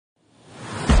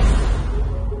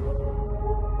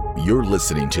You're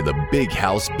listening to the Big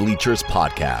House Bleachers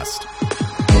Podcast.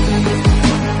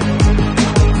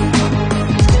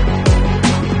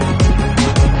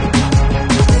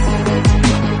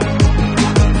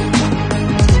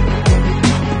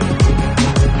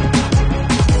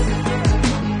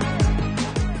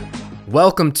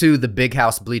 Welcome to the Big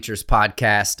House Bleachers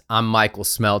Podcast. I'm Michael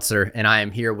Smeltzer, and I am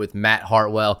here with Matt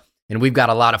Hartwell, and we've got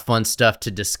a lot of fun stuff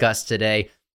to discuss today.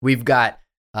 We've got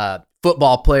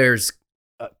football players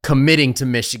committing to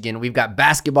Michigan. We've got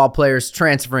basketball players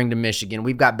transferring to Michigan.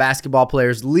 We've got basketball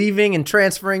players leaving and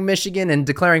transferring Michigan and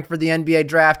declaring for the NBA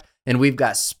draft, and we've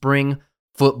got spring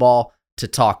football to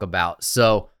talk about.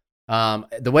 So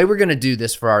the way we're going to do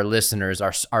this for our listeners,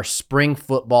 our spring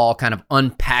football, kind of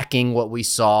unpacking what we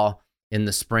saw in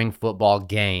the spring football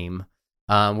game.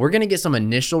 We're going to get some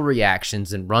initial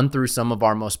reactions and run through some of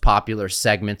our most popular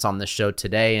segments on the show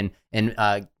today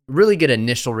and really get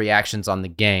initial reactions on the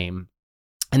game.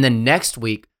 And then next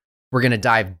week, we're going to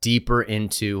dive deeper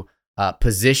into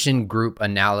position group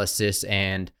analysis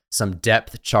and some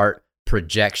depth chart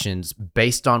projections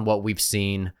based on what we've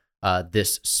seen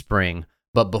this spring.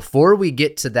 But before we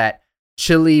get to that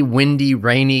chilly, windy,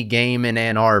 rainy game in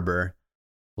Ann Arbor,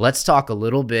 let's talk a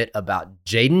little bit about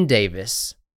Jadyn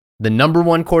Davis, the number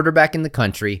one quarterback in the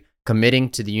country, committing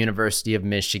to the University of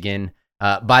Michigan.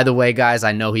 By the way, guys,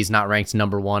 I know he's not ranked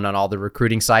number one on all the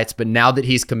recruiting sites, but now that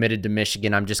he's committed to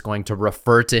Michigan, I'm just going to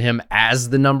refer to him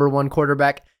as the number one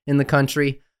quarterback in the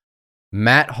country.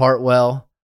 Matt Hartwell,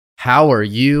 how are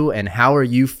you and how are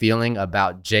you feeling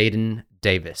about Jadyn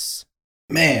Davis?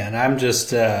 Man,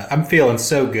 I'm feeling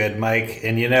so good, Mike.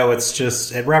 And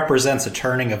it represents a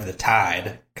turning of the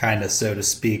tide, kind of, so to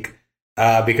speak,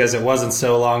 because it wasn't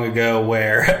so long ago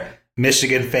where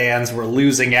Michigan fans were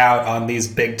losing out on these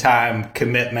big time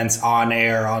commitments on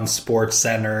air, on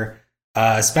SportsCenter,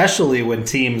 especially when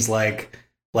teams like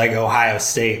Ohio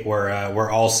State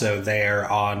were also there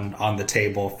on the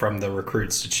table from the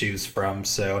recruits to choose from.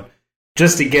 So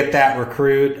just to get that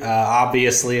recruit,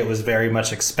 obviously it was very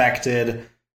much expected.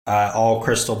 All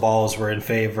crystal balls were in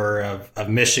favor of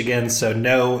Michigan, so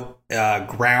no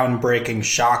groundbreaking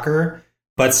shocker,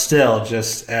 but still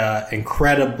just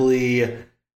incredibly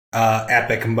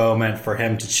epic moment for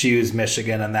him to choose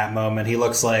Michigan in that moment. He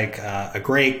looks like a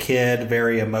great kid,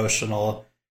 very emotional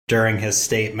during his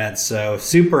statement, so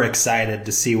super excited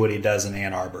to see what he does in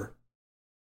Ann Arbor.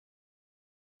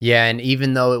 Yeah, and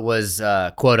even though it was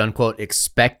quote-unquote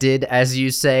expected, as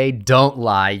you say, don't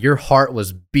lie, your heart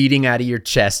was beating out of your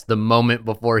chest the moment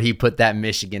before he put that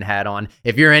Michigan hat on,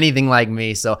 if you're anything like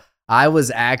me. So I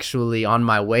was actually on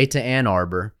my way to Ann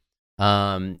Arbor,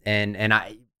 and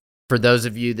I, for those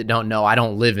of you that don't know, I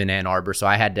don't live in Ann Arbor, so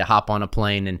I had to hop on a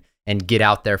plane and get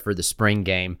out there for the spring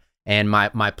game, and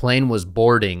my plane was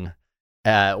boarding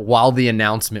while the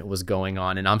announcement was going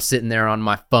on, and I'm sitting there on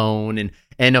my phone,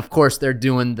 and of course they're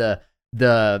doing the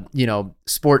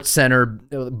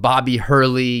SportsCenter Bobby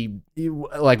Hurley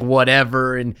like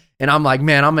whatever, and I'm like,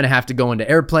 man, I'm gonna have to go into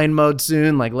airplane mode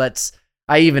soon. Like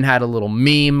I even had a little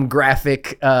meme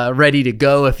graphic ready to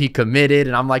go if he committed,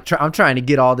 and I'm like, I'm trying to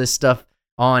get all this stuff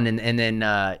on, and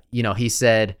then he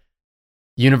said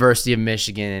University of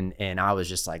Michigan, and I was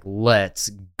just like,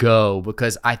 let's go,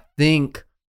 because I think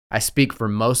I speak for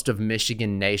most of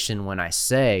Michigan Nation when I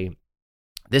say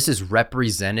this is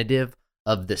representative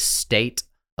of the state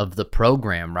of the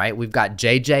program, right? We've got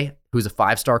JJ, who's a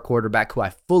five-star quarterback who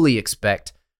I fully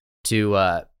expect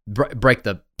to break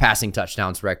the passing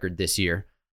touchdowns record this year,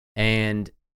 and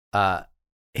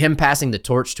him passing the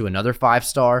torch to another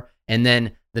five-star, and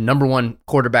then the number one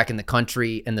quarterback in the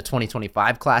country in the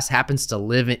 2025 class happens to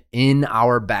live in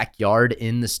our backyard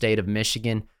in the state of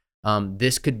Michigan.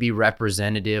 This could be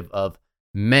representative of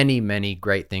many, many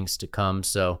great things to come.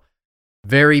 So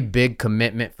very big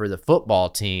commitment for the football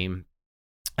team.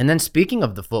 And then speaking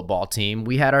of the football team,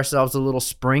 we had ourselves a little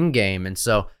spring game. And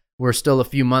so we're still a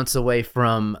few months away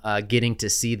from getting to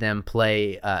see them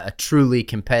play a truly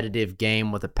competitive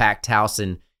game with a packed house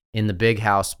in the Big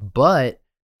House. But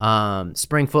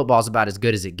spring football is about as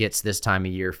good as it gets this time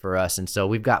of year for us. And so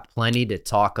we've got plenty to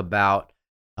talk about.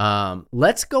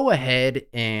 Let's go ahead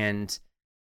and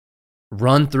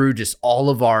run through just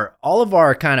all of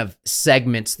our kind of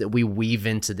segments that we weave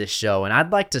into this show. And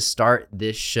I'd like to start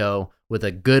this show with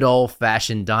a good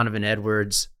old-fashioned Donovan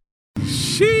Edwards.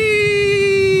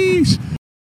 Sheesh!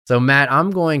 So, Matt,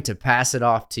 I'm going to pass it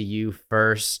off to you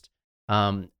first.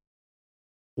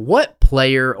 What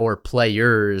player or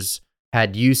players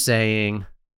had you saying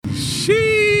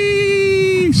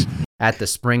sheesh at the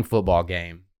spring football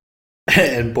game?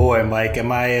 And boy, Mike,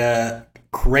 am I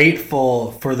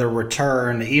grateful for the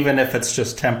return, even if it's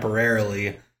just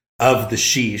temporarily, of the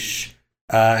sheesh.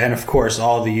 And of course,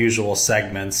 all the usual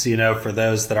segments. For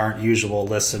those that aren't usual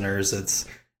listeners, it's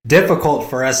difficult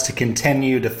for us to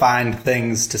continue to find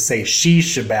things to say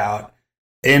sheesh about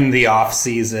in the off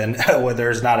season where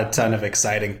there's not a ton of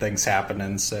exciting things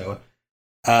happening. So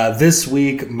this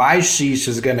week, my sheesh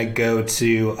is going to go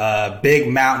to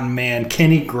big mountain man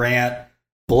Kenny Grant,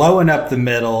 blowing up the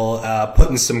middle,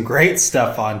 putting some great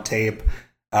stuff on tape.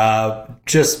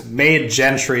 Just made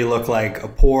Gentry look like a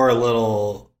poor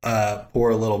little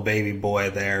baby boy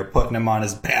there, putting him on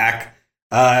his back.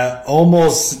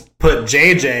 Almost put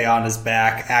JJ on his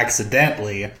back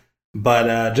accidentally,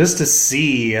 but just to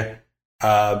see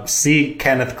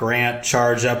Kenneth Grant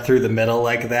charge up through the middle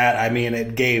like that, I mean,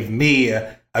 it gave me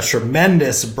a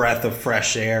tremendous breath of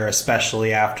fresh air,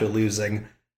 especially after losing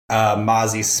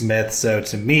Mozzie Smith. So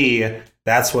to me,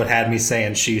 that's what had me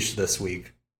saying sheesh this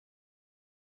week.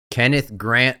 Kenneth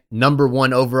Grant, number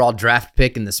 1 overall draft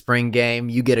pick in the spring game.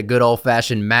 You get a good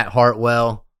old-fashioned Matt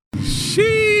Hartwell.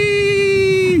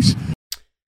 Sheesh!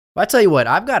 Well, I tell you what,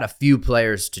 I've got a few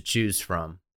players to choose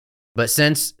from. But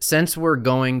since we're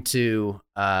going to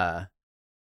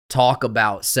talk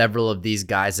about several of these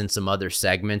guys in some other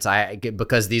segments,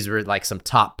 because these were like some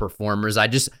top performers, I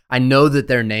know that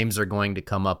their names are going to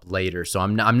come up later. So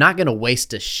I'm not going to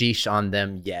waste a sheesh on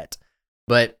them yet.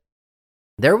 But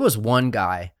there was one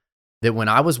guy that when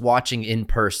I was watching in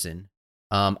person,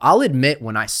 I'll admit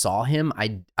when I saw him,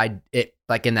 it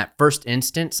like in that first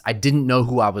instance, I didn't know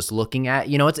who I was looking at.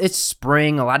 It's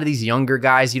spring. A lot of these younger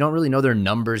guys, you don't really know their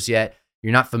numbers yet.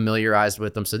 You're not familiarized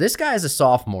with them. So this guy is a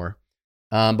sophomore,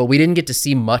 but we didn't get to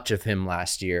see much of him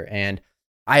last year. And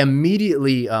I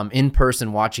immediately, in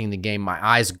person watching the game, my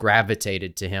eyes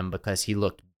gravitated to him because he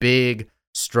looked big,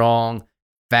 strong,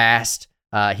 fast.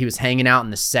 He was hanging out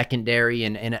in the secondary,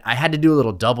 and I had to do a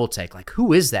little double take, like,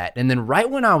 who is that? And then right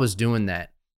when I was doing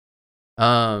that,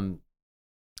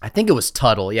 I think it was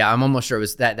Tuttle. Yeah, I'm almost sure it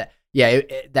was that.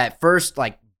 That first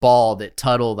like ball that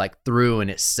Tuttle like threw and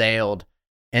it sailed,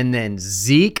 and then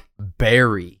Zeke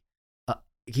Berry.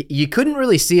 You couldn't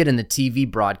really see it in the TV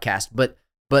broadcast, but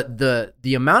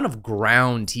the amount of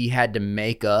ground he had to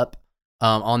make up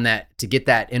on that to get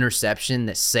that interception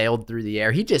that sailed through the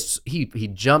air. He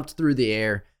jumped through the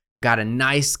air, got a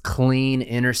nice clean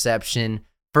interception,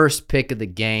 first pick of the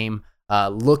game,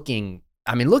 looking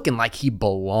like he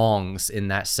belongs in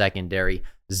that secondary.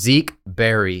 Zeke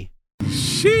Berry.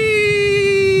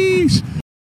 Sheesh.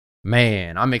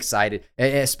 Man, I'm excited.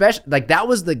 Especially like that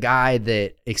was the guy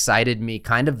that excited me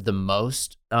kind of the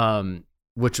most,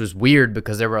 which was weird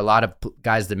because there were a lot of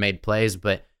guys that made plays,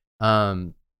 but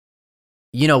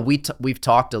we've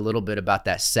talked a little bit about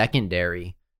that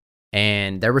secondary,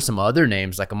 and there were some other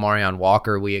names like Amarion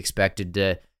Walker we expected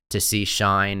to see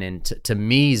shine, and to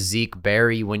me, Zeke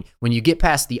Berry, when you get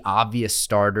past the obvious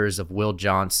starters of Will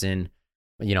Johnson,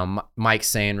 Mike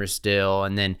Sanders still,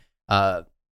 and then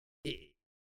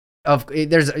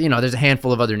there's a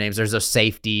handful of other names. There's those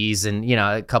safeties and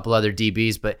a couple other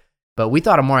DBs, but we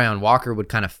thought Amarion Walker would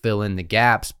kind of fill in the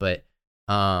gaps, but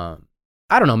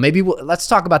I don't know. Maybe let's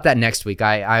talk about that next week.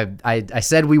 I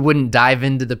said we wouldn't dive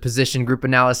into the position group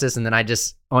analysis, and then I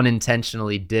just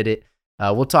unintentionally did it.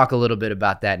 We'll talk a little bit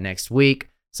about that next week.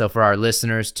 So for our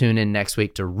listeners, tune in next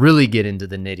week to really get into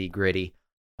the nitty gritty.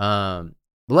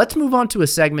 Let's move on to a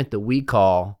segment that we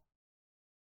call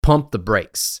Pump the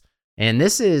Brakes. And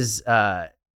this is,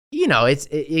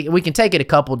 we can take it a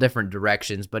couple different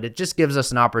directions, but it just gives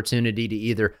us an opportunity to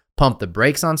either pump the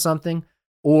brakes on something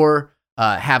or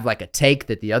have like a take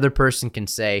that the other person can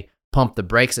say, pump the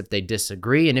brakes if they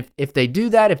disagree. And if they do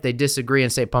that, if they disagree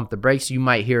and say pump the brakes, you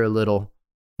might hear a little.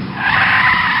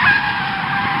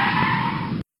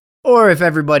 Or if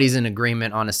everybody's in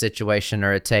agreement on a situation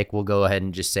or a take, we'll go ahead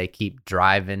and just say keep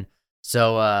driving.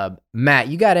 So, Matt,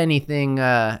 you got anything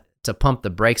to pump the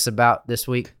brakes about this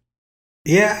week?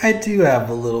 Yeah, I do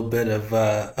have a little bit of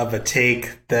a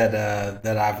take that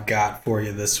I've got for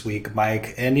you this week,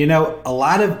 Mike. And a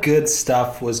lot of good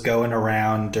stuff was going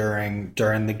around during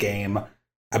the game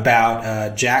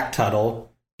about Jack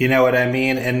Tuttle. You know what I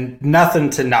mean? And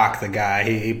nothing to knock the guy.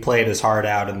 He played his heart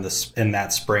out in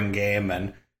that spring game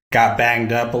and got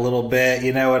banged up a little bit.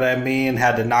 You know what I mean?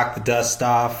 Had to knock the dust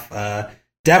off.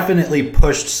 Definitely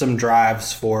pushed some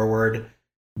drives forward.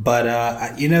 But,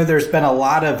 there's been a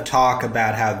lot of talk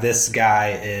about how this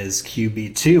guy is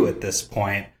QB2 at this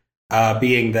point,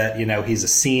 being that, he's a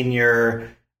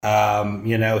senior,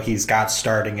 he's got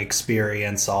starting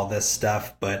experience, all this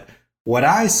stuff. But what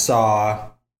I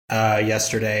saw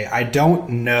yesterday, I don't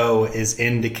know is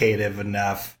indicative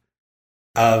enough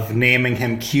of naming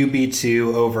him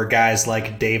QB2 over guys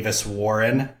like Davis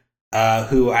Warren,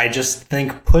 who I just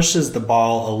think pushes the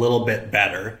ball a little bit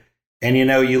better. And,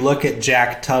 you look at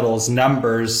Jack Tuttle's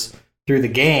numbers through the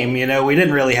game, we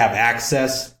didn't really have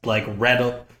access,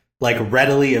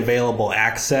 readily available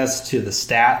access to the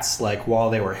stats, while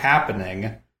they were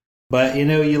happening. But,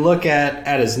 you look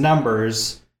at his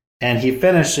numbers, and he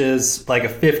finishes a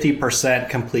 50%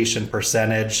 completion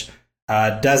percentage,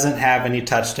 doesn't have any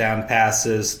touchdown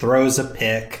passes, throws a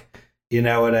pick. You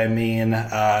know what I mean?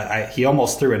 He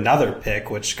almost threw another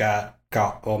pick, which got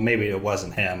well, maybe it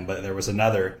wasn't him, but there was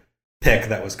another pick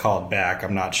that was called back.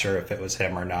 I'm not sure if it was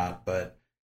him or not.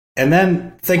 And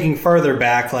then thinking further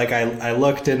back, I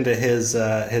looked into his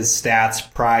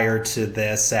stats prior to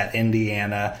this at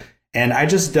Indiana, and I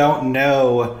just don't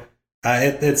know.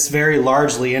 It's very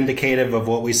largely indicative of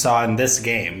what we saw in this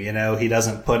game. He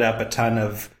doesn't put up a ton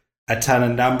of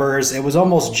numbers. It was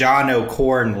almost John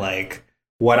O'Corn like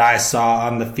what I saw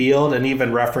on the field, and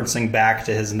even referencing back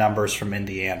to his numbers from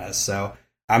Indiana. So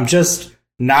I'm just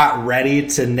not ready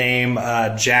to name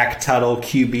Jack Tuttle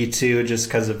QB2 just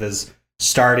because of his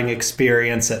starting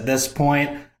experience at this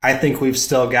point. I think we've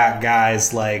still got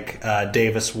guys like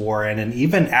Davis Warren and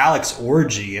even Alex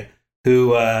Orji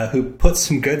who put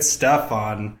some good stuff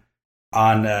on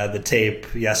the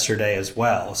tape yesterday as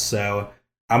well. So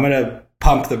I'm going to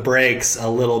pump the brakes a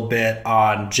little bit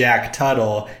on Jack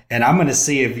Tuttle, and I'm going to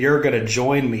see if you're going to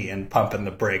join me in pumping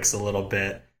the brakes a little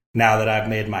bit now that I've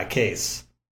made my case.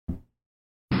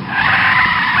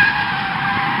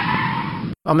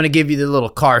 I'm going to give you the little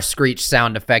car screech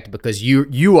sound effect because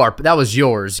that was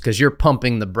yours because you're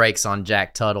pumping the brakes on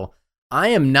Jack Tuttle. I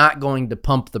am not going to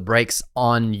pump the brakes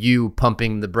on you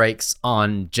pumping the brakes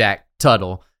on Jack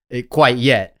Tuttle quite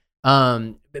yet.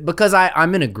 Because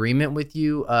I'm in agreement with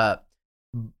you.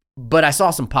 But I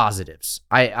saw some positives.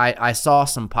 I saw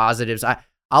some positives.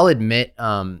 I'll admit,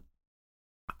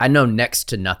 I know next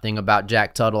to nothing about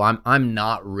Jack Tuttle. I'm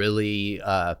not really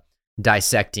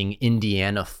dissecting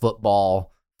Indiana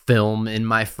football film in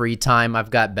my free time. I've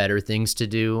got better things to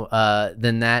do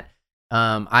than that.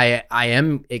 I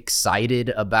am excited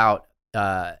about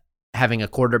having a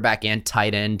quarterback and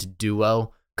tight end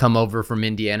duo come over from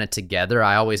Indiana together.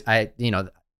 I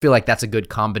feel like that's a good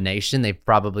combination. They've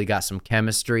probably got some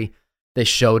chemistry. They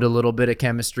showed a little bit of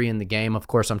chemistry in the game. Of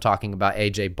course, I'm talking about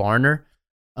AJ Barner.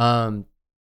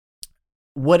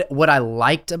 What I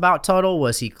liked about Tuttle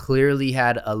was he clearly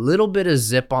had a little bit of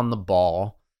zip on the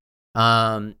ball.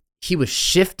 He was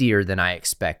shiftier than I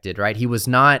expected, right? He was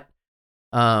not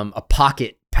a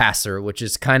pocket passer, which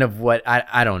is kind of what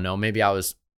I don't know. Maybe I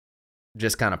was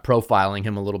just kind of profiling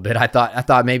him a little bit. I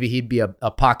thought maybe he'd be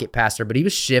a pocket passer, but he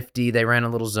was shifty. They ran a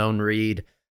little zone read.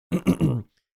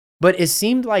 But it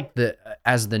seemed like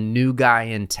as the new guy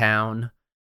in town,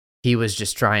 he was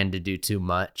just trying to do too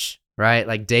much, right?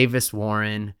 Like Davis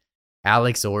Warren,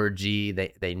 Alex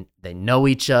Orji, they know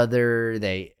each other.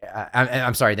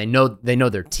 I'm sorry, they know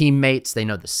their teammates. They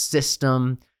know the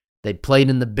system. They played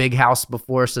in the big house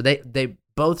before, so they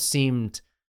both seemed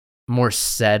more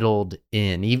settled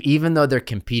in. Even though they're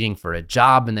competing for a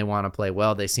job and they want to play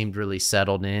well, they seemed really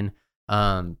settled in.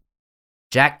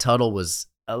 Jack Tuttle was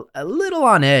a little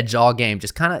on edge all game.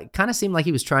 Just kind of seemed like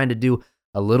he was trying to do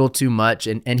a little too much,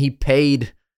 and he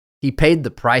paid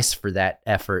the price for that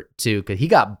effort too, because he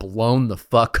got blown the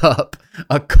fuck up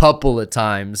a couple of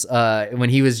times when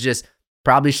he was just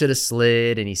probably should have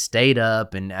slid, and he stayed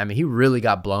up, and I mean he really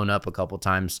got blown up a couple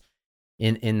times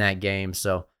in that game.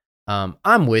 So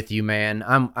I'm with you, man.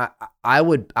 I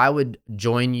would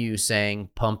join you saying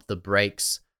pump the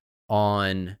brakes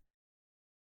on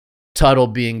Tuttle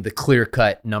being the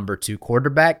clear-cut number 2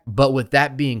 quarterback. But with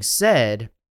that being said,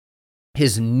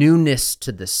 his newness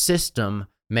to the system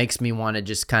makes me want to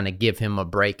just kind of give him a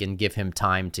break and give him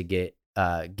time to get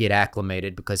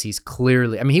acclimated, because he's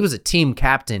clearly, I mean, he was a team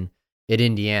captain at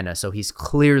Indiana, so he's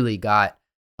clearly got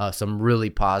some really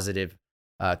positive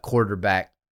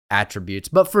quarterback attributes.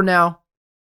 But for now,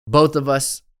 both of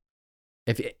us,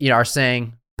 if are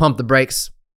saying pump the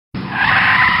brakes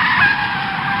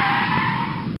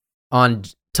on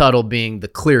Tuttle being the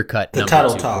clear-cut number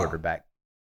 2 quarterback.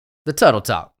 The Tuttle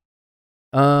talk.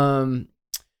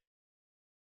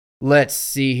 Let's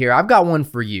see here. I've got one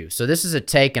for you. So this is a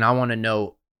take, and I want to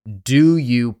know: do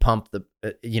you pump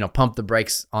the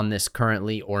brakes on this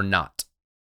currently or not?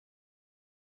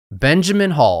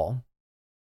 Benjamin Hall,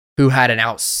 who had an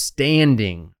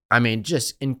outstanding, I mean,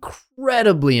 just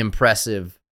incredibly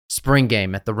impressive spring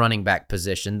game at the running back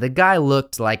position. The guy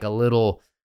looked like a little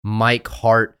Mike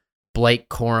Hart, Blake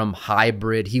Corum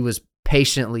hybrid. He was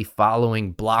patiently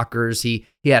following blockers.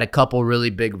 He had a couple really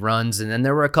big runs, and then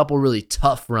there were a couple really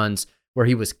tough runs where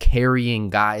he was carrying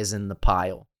guys in the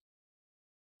pile.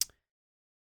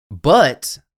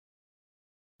 But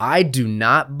I do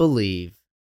not believe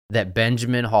that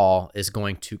Benjamin Hall is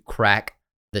going to crack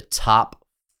the top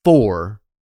 4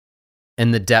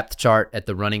 in the depth chart at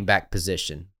the running back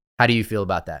position. How do you feel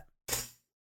about that?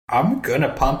 I'm going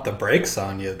to pump the brakes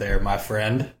on you there, my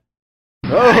friend.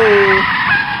 Oh,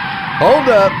 hold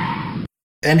up.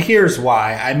 And here's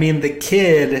why. I mean, the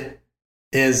kid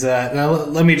is, now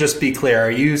let me just be clear.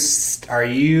 Are you stating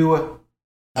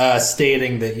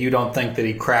that you don't think that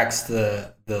he cracks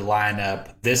the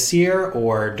lineup this year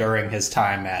or during his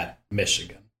time at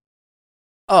Michigan?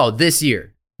 Oh, this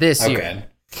year. Okay.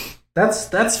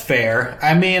 That's fair.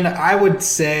 I mean, I would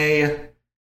say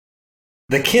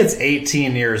the kid's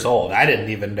 18 years old. I didn't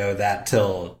even know that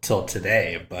till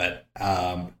today, but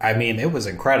I mean, it was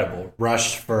incredible.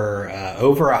 Rushed for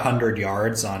over 100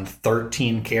 yards on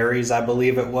 13 carries, I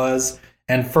believe it was.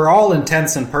 And for all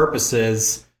intents and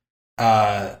purposes,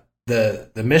 the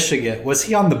Michigan, was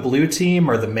he on the blue team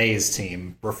or the maize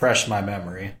team? Refresh my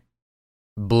memory.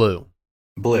 Blue.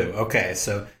 Okay,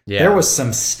 so there was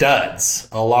some studs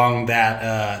along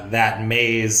that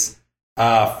maize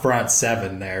front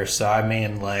 7 there. So I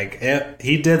mean, like,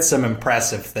 he did some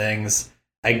impressive things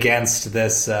against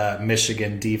this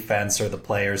Michigan defense or the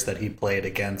players that he played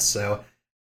against. So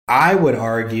I would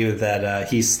argue that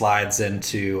he slides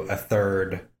into a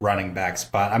third running back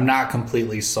spot. I'm not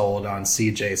completely sold on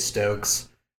CJ Stokes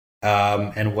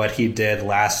and what he did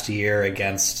last year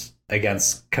against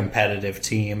competitive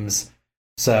teams.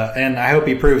 So, and I hope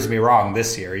he proves me wrong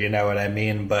this year, you know what I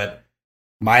mean? But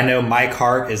I know Mike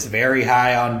Hart is very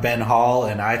high on Ben Hall,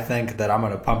 and I think that I'm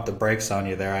going to pump the brakes on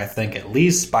you there. I think at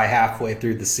least by halfway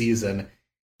through the season,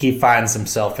 he finds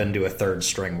himself into a third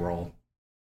string role.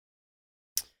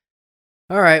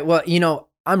 All right. Well, you know,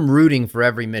 I'm rooting for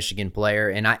every Michigan player,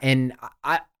 and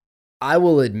I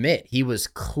will admit he was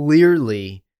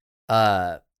clearly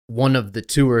one of the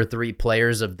 2 or 3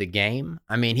 players of the game.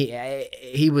 I mean,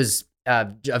 he was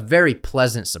a very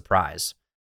pleasant surprise.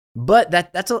 But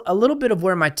that's a little bit of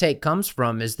where my take comes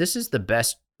from. Is this is the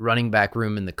best running back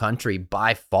room in the country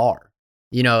by far.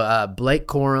 You know, Blake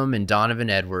Corum and Donovan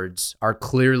Edwards are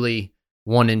clearly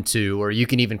 1 and 2, or you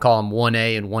can even call them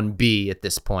 1A and 1B at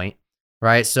this point.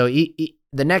 Right, so the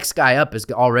next guy up is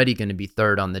already going to be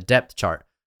third on the depth chart.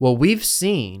 Well, we've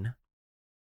seen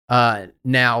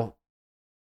now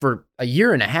for a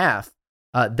year and a half,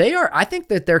 I think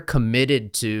that they're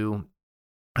committed to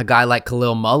a guy like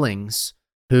Khalil Mullings,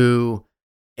 who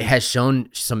has shown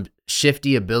some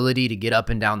shifty ability to get up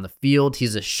and down the field.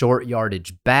 He's a short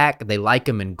yardage back. They like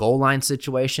him in goal line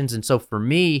situations, and so for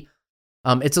me,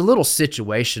 it's a little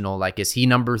situational. Like, is he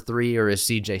number 3 or is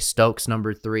CJ Stokes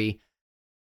number 3?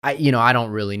 I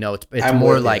don't really know. It's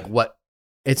more like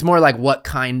what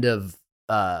kind of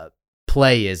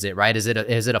play is it, right? Is it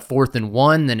a 4th and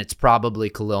 1? Then it's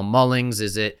probably Khalil Mullings.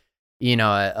 Is it,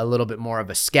 a little bit more of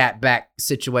a scat back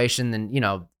situation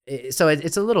than, so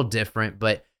it's a little different,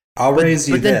 but I'll raise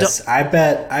you this. I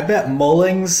bet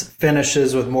Mullings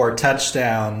finishes with more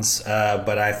touchdowns,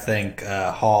 but I think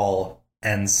Hall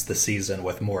ends the season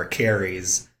with more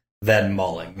carries than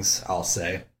Mullings, I'll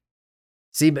say.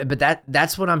 See, but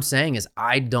that's what I'm saying is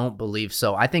I don't believe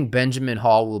so. I think Benjamin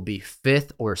Hall will be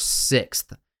 5th or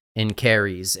 6th in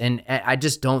carries, and I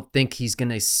just don't think he's going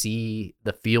to see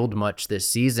the field much this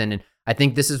season. And I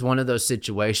think this is one of those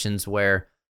situations where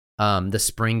the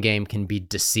spring game can be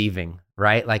deceiving,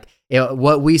 right? Like,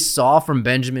 what we saw from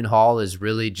Benjamin Hall is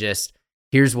really just,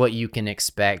 here's what you can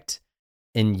expect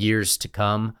in years to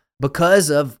come because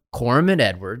of Corum and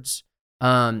Edwards.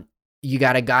 You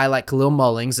got a guy like Khalil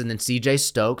Mullings and then CJ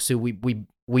Stokes, who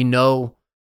we know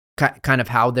kind of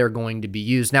how they're going to be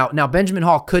used. Now Benjamin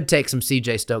Hall could take some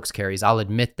CJ Stokes carries, I'll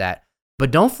admit that.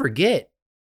 But don't forget,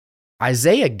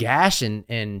 Isaiah Gash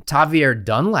and Tavier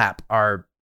Dunlap are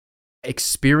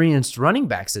experienced running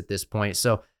backs at this point.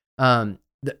 So the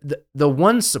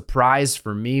one surprise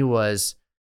for me was,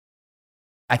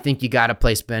 I think you got to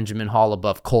place Benjamin Hall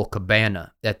above Cole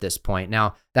Cabana at this point.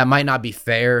 Now, that might not be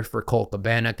fair for Cole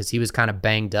Cabana because he was kind of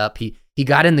banged up. He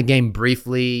got in the game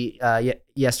briefly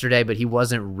yesterday, but he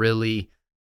wasn't really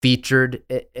featured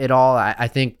at all. I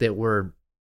think that we're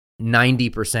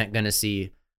 90% going to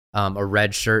see a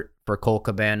red shirt for Cole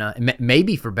Cabana,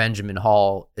 maybe for Benjamin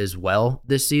Hall as well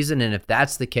this season. And if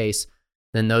that's the case,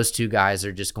 then those 2 guys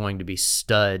are just going to be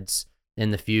studs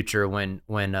in the future when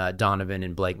Donovan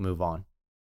and Blake move on.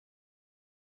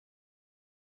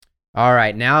 All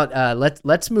right, now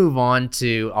let's move on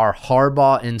to our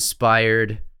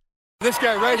Harbaugh-inspired. This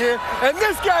guy right here, and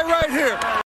this guy right here.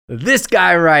 This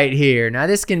guy right here. Now,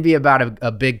 this can be about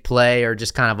a big play or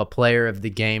just kind of a player of the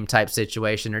game type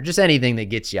situation or just anything that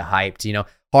gets you hyped.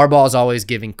 Harbaugh is always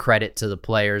giving credit to the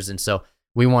players, and so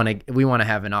we want to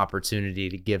have an opportunity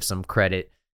to give some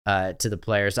credit to the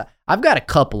players. I've got a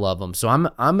couple of them, so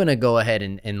I'm going to go ahead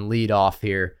and lead off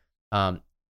here. I'm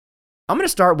going to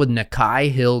start with Nakai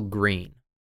Hill-Green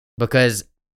because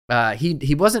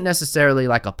he wasn't necessarily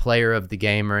like a player of the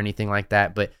game or anything like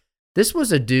that, but this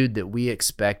was a dude that we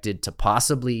expected to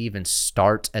possibly even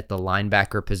start at the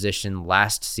linebacker position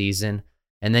last season,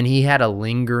 and then he had a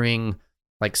lingering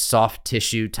like soft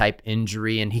tissue type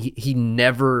injury, and he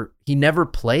never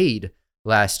played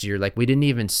last year. Like we didn't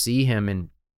even see him, and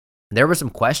there were some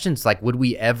questions like, would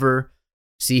we ever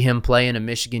see him play in a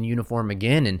Michigan uniform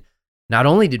again? And not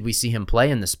only did we see him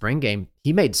play in the spring game,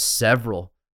 he made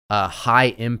several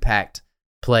high impact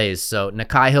plays. So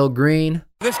Nakai Hill-Green.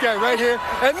 This guy right here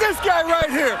and this guy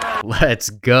right here. Let's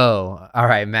go. All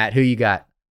right, Matt, who you got?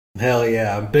 Hell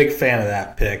yeah, I'm a big fan of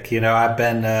that pick. I've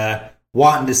been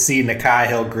wanting to see Nakai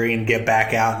Hill-Green get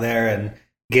back out there and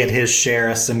get his share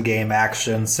of some game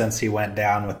action since he went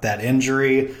down with that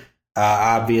injury.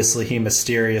 Obviously, he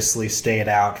mysteriously stayed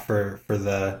out for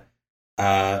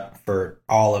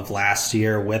all of last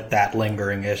year with that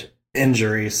lingering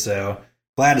injury. So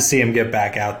glad to see him get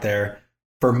back out there.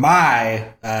 For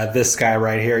my this guy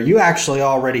right here, you actually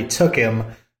already took him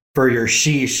for your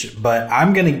sheesh, but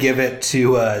I'm going to give it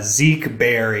to Zeke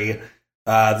Berry.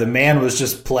 The man was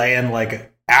just playing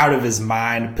like out of his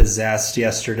mind, possessed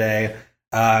yesterday.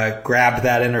 Grabbed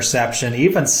that interception,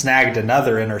 even snagged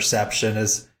another interception.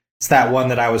 It's that one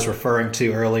that I was referring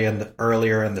to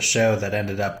earlier in the show that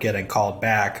ended up getting called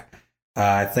back.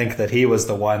 I think that he was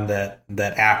the one that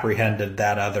apprehended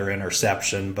that other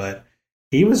interception, but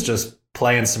he was just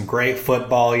playing some great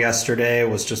football yesterday,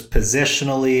 was just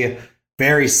positionally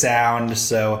very sound.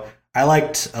 So I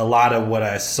liked a lot of what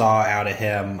I saw out of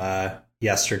him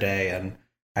yesterday, and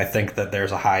I think that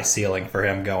there's a high ceiling for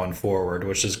him going forward,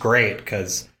 which is great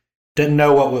because didn't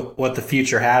know what the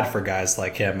future had for guys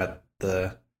like him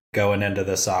going into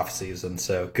this offseason.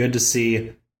 So good to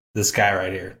see this guy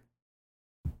right here.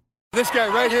 This guy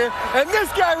right here and this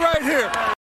guy right here.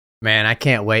 Man, I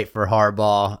can't wait for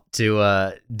Harbaugh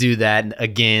to do that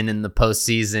again in the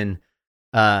postseason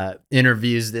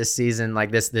interviews this season.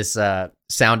 Like this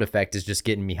sound effect is just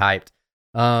getting me hyped.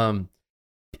 All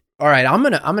right,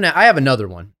 I have another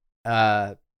one.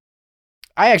 I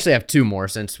actually have two more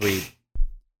since we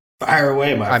fire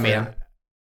away, my friend.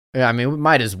 We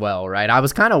might as well, right? I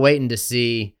was kind of waiting to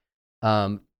see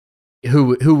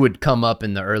who would come up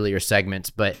in the earlier segments,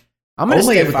 but I'm going to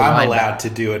only stay if with I'm allowed to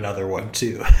do another one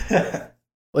too.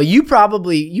 Well, you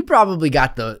probably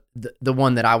got the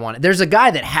one that I wanted. There's a guy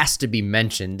that has to be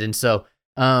mentioned, and so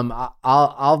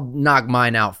I'll knock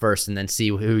mine out first and then see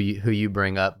who you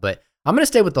bring up. But I'm going to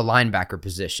stay with the linebacker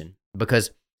position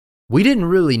because we didn't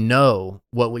really know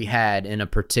what we had in a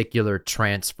particular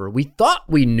transfer. We thought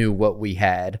we knew what we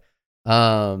had.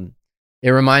 It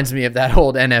reminds me of that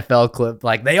old NFL clip,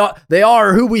 like they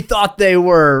are who we thought they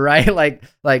were, right?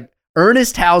 Like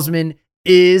Ernest Hausman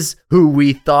is who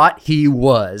we thought he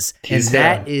was. He is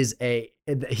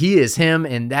him,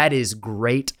 and that is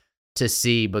great to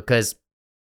see because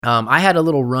I had a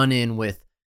little run-in with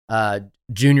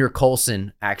Junior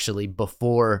Colson actually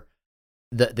before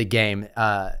the game.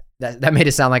 That made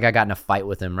it sound like I got in a fight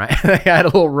with him, right? I had a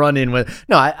little run-in with...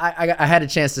 No, I had a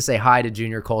chance to say hi to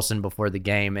Junior Colson before the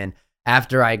game, and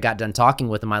after I got done talking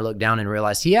with him, I looked down and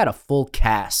realized he had a full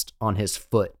cast on his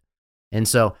foot. And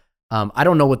so I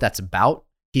don't know what that's about.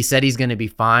 He said he's going to be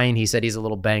fine. He said he's a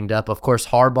little banged up. Of course,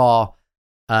 Harbaugh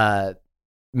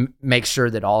makes sure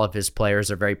that all of his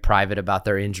players are very private about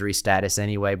their injury status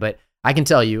anyway, but I can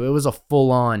tell you it was a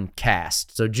full-on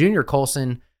cast. So Junior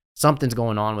Colson, something's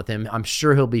going on with him. I'm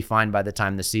sure he'll be fine by the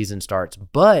time the season starts.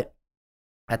 But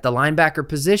at the linebacker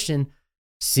position,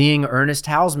 seeing Ernest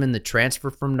Hausman, the transfer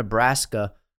from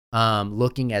Nebraska,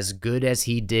 looking as good as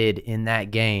he did in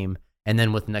that game, and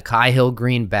then with Nakai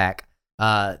Hill-Green back,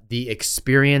 the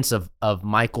experience of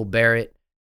Michael Barrett,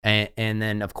 and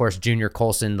then of course Junior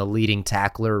Colson, the leading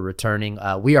tackler, returning.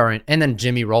 And then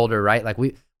Jimmy Rolder, right? Like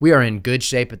we are in good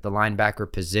shape at the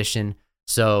linebacker position.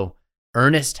 So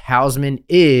Ernest Hausman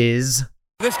is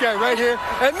this guy right here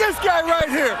and this guy right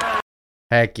here.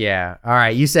 Heck yeah! All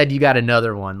right, you said you got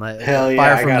another one. Hell yeah!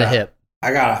 Fire from the hip.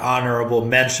 I got an honorable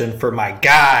mention for my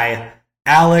guy,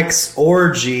 Alex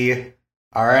Orji.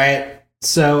 All right,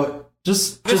 so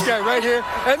just this guy right here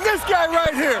and this guy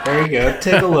right here. There you go.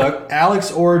 Take a look. Alex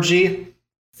Orji,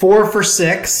 4 for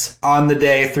 6 on the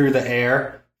day through the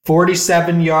air,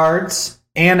 47 yards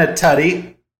and a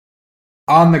tutty.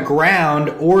 On the ground,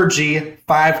 Orji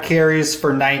 5 carries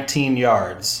for 19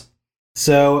 yards.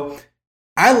 So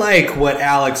I like what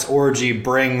Alex Orji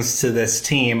brings to this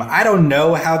team. I don't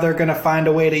know how they're going to find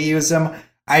a way to use him.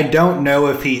 I don't know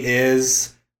if he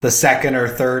is the second or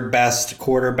third best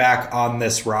quarterback on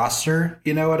this roster.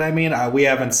 You know what I mean? We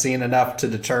haven't seen enough to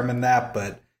determine that,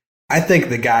 but I think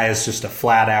the guy is just a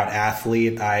flat-out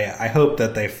athlete. I hope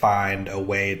that they find a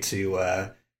way to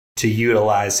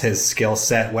utilize his skill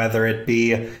set, whether it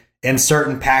be in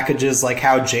certain packages like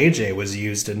how JJ was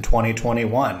used in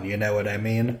 2021. You know what I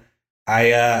mean?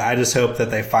 I just hope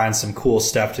that they find some cool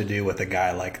stuff to do with a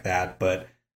guy like that. But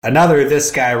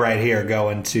this guy right here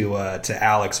going to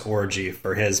Alex Orji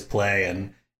for his play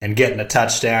and getting a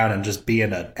touchdown and just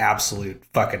being an absolute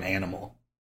fucking animal.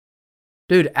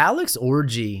 Dude, Alex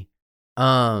Orji,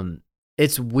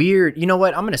 it's weird. You know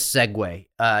what? I'm gonna segue.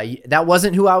 That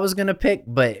wasn't who I was gonna pick,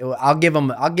 but I'll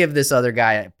give this other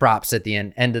guy props at the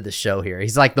end of the show here.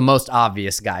 He's like the most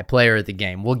obvious guy, player of the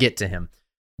game. We'll get to him,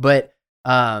 but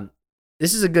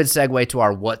this is a good segue to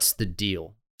our What's the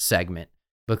Deal segment,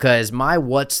 because my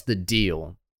What's the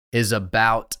Deal is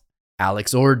about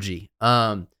Alex Orji.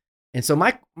 And so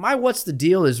my What's the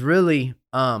Deal is really,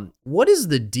 what is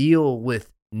the deal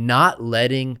with not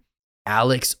letting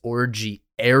Alex Orji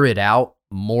air it out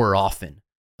more often?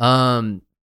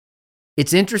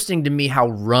 It's interesting to me how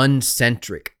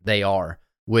run-centric they are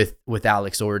with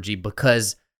Alex Orji,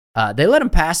 because they let him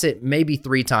pass it maybe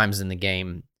 3 times in the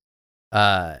game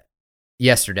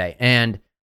yesterday, and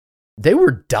they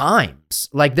were dimes.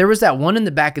 Like, there was that one in the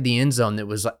back of the end zone that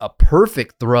was a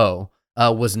perfect throw,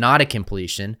 was not a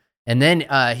completion, and then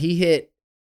he hit,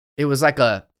 it was like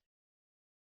a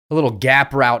little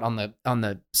gap route on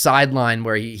the sideline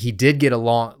where he did get a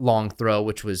long throw,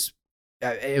 which was,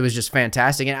 it was just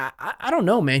fantastic. And I don't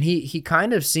know, man, he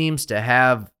kind of seems to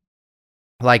have,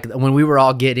 like, when we were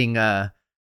all getting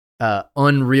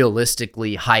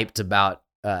unrealistically hyped about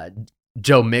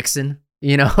Joe Mixon,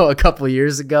 a couple of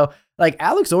years ago, like,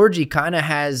 Alex Orji kind of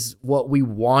has what we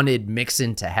wanted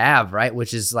Mixon to have, right?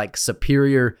 Which is like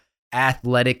superior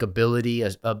athletic ability,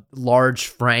 a large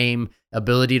frame,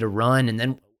 ability to run. And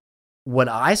then what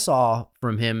I saw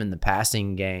from him in the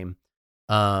passing game,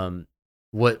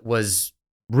 what was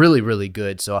really, really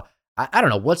good. So I don't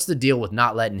know, what's the deal with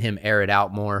not letting him air it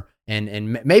out more?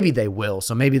 And maybe they will.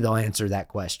 So maybe they'll answer that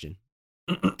question.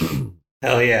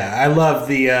 Hell yeah. I love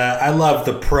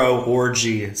the pro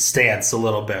Orji stance a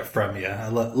little bit from you.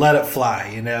 Let it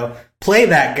fly, Play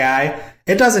that guy.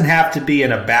 It doesn't have to be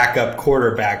in a backup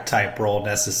quarterback type role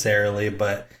necessarily,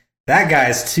 but that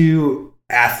guy's too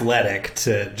athletic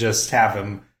to just have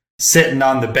him sitting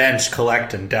on the bench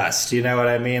collecting dust. You know what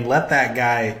I mean? Let that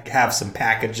guy have some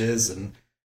packages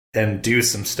and do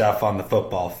some stuff on the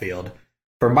football field.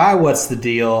 For my What's the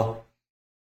Deal,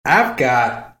 I've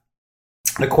got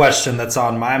a question that's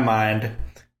on my mind.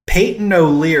 Peyton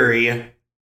O'Leary,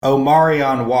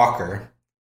 Omarion Walker.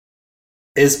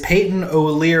 Is Peyton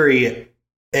O'Leary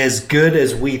as good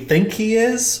as we think he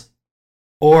is?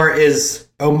 Or is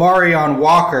Omarion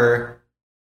Walker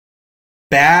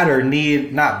bad, or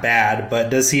not bad, but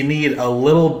does he need a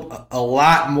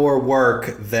lot more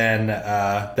work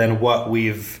than what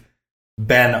we've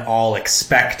been all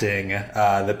expecting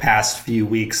the past few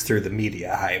weeks through the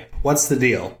media hype? What's the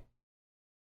deal?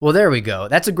 Well, there we go.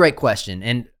 That's a great question.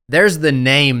 And there's the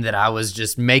name that I was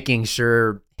just making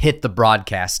sure hit the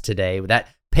broadcast today. That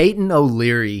Peyton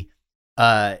O'Leary,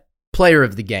 player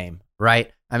of the game,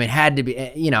 right? I mean, had to be,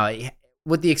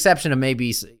 with the exception of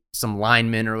maybe some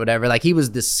linemen or whatever, like, he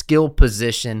was the skill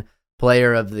position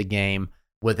player of the game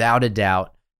without a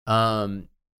doubt. Now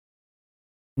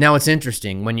it's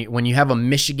interesting when you have a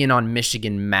Michigan on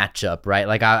Michigan matchup, right?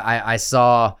 Like, I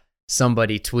saw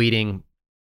somebody tweeting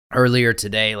earlier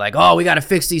today, like, oh, we got to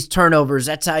fix these turnovers.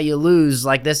 That's how you lose.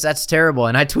 Like, that's terrible.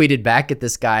 And I tweeted back at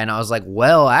this guy and I was like,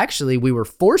 well, actually, we were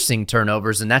forcing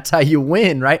turnovers and that's how you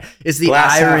win, right? It's the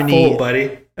glass irony, half full,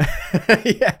 buddy.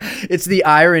 Yeah, it's the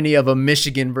irony of a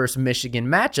Michigan versus Michigan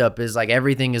matchup is like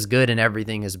everything is good and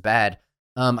everything is bad.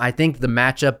 I think the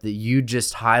matchup that you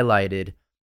just highlighted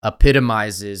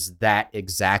epitomizes that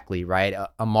exactly, right?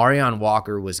 Omarion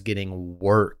Walker was getting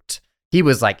worked. He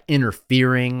was like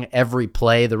interfering every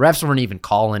play. The refs weren't even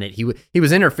calling it. He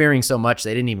was interfering so much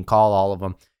they didn't even call all of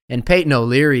them. And Peyton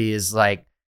O'Leary was like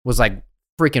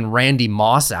freaking Randy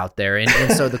Moss out there. And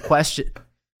so the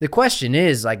question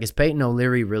is, like, is Peyton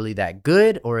O'Leary really that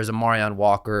good, or is Omarion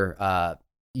Walker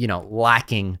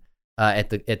lacking at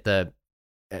the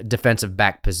defensive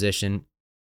back position?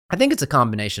 I think it's a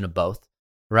combination of both,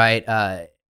 right?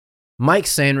 Mike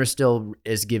Sanders still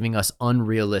is giving us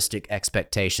unrealistic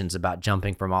expectations about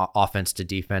jumping from offense to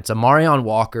defense. Omarion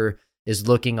Walker is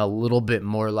looking a little bit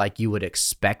more like you would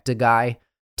expect a guy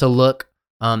to look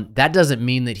That doesn't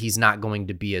mean that he's not going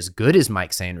to be as good as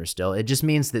Mike Sanders still. It just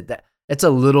means that it's a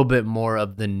little bit more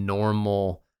of the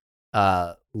normal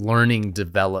learning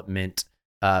development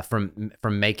from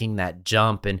making that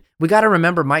jump. And we got to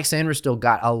remember, Mike Sanders still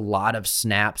got a lot of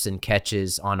snaps and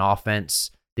catches on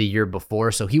offense the year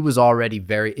before, so he was already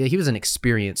he was an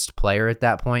experienced player at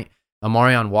that point.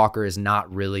 Amarion Walker is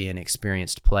not really an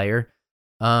experienced player,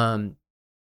 but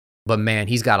man,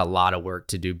 he's got a lot of work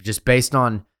to do. Just based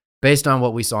on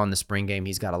what we saw in the spring game,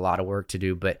 he's got a lot of work to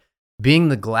do. But being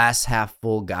the glass half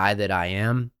full guy that I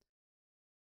am,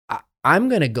 I'm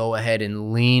going to go ahead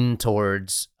and lean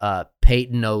towards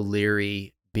Peyton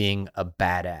O'Leary being a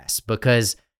badass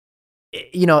because,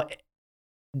 you know,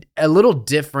 a little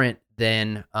different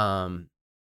than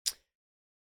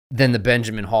the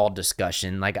Benjamin Hall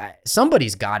discussion. Like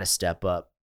somebody's got to step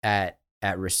up at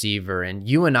receiver, and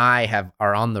you and I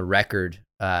are on the record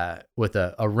with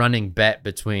a running bet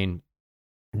between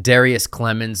Darius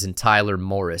Clemens and Tyler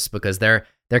Morris because they're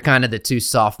kind of the two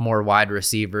sophomore wide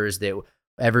receivers that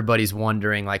everybody's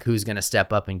wondering like who's going to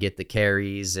step up and get the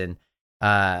carries. And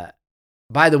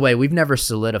by the way, we've never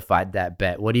solidified that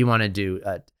bet. What do you want to do?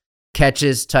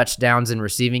 Catches, touchdowns, and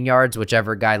receiving yards,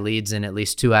 whichever guy leads in at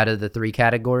least 2 out of the 3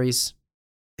 categories.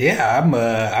 Yeah,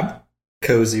 I'm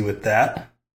cozy with that.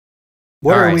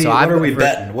 What are we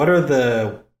betting?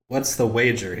 What's the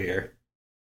wager here?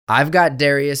 I've got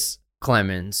Darius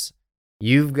Clemens.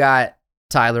 You've got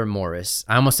Tyler Morris.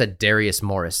 I almost said Darius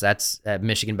Morris. That's a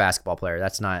Michigan basketball player.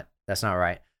 That's not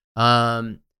right.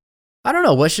 I don't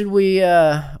know. What should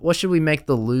we make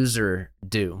the loser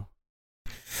do?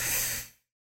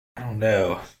 I don't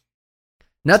know.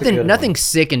 Nothing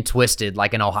sick and twisted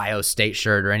like an Ohio State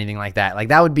shirt or anything like that. Like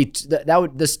that would be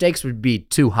the stakes would be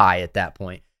too high at that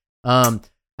point.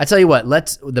 I tell you what,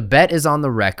 the bet is on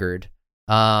the record.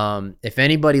 If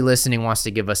anybody listening wants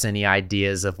to give us any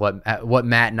ideas of what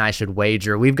Matt and I should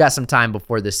wager, we've got some time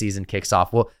before the season kicks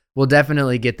off. We'll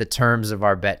definitely get the terms of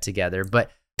our bet together. But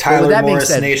Tyler with that Morris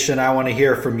being said, Nation, I want to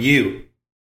hear from you.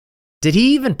 Did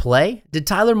he even play? Did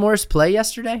Tyler Morris play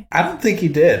yesterday? I don't think he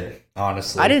did,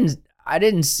 honestly. I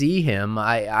didn't see him.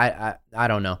 I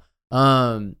don't know.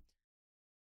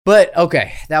 But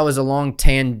okay, that was a long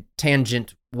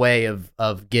tangent way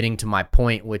of getting to my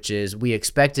point, which is we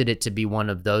expected it to be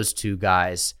one of those two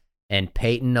guys, and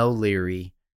Peyton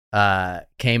O'Leary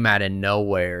came out of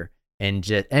nowhere and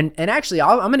just and actually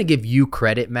I'm going to give you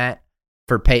credit, Matt,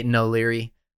 for Peyton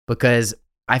O'Leary because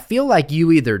I feel like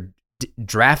you either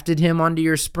drafted him onto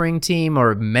your spring team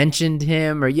or mentioned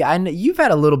him, or you've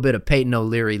had a little bit of Peyton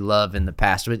O'Leary love in the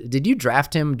past. Did you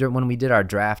draft him when we did our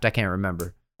draft? I can't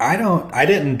remember. I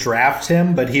didn't draft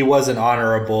him, but he was an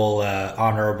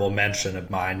honorable mention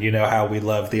of mine. You know how we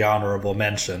love the honorable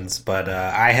mentions, but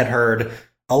I had heard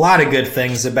a lot of good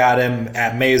things about him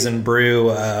at Maize n Brew.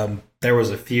 There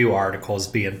was a few articles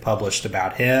being published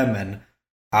about him, and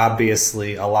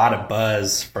obviously a lot of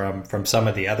buzz from some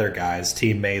of the other guys,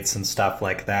 teammates and stuff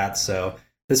like that. So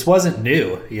this wasn't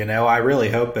new, you know. I really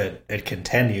hope it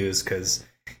continues because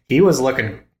he was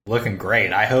looking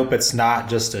great. I hope it's not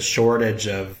just a shortage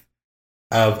of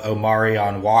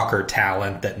Omarion Walker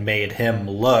talent that made him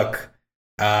look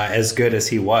as good as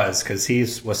he was, because he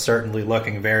was certainly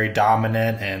looking very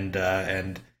dominant,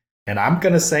 and I'm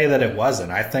going to say that it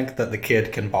wasn't. I think that the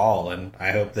kid can ball, and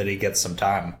I hope that he gets some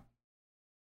time.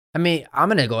 I mean, I'm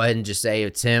going to go ahead and just say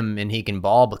it's him and he can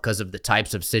ball because of the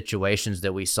types of situations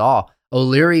that we saw.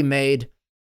 O'Leary made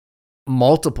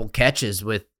multiple catches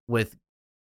with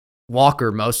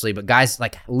Walker mostly, but guys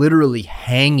like literally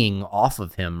hanging off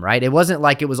of him, right? It wasn't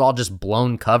like it was all just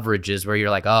blown coverages where you're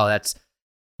like, oh,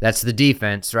 that's the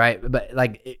defense, right? But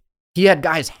he had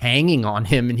guys hanging on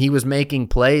him and he was making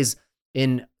plays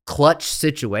in clutch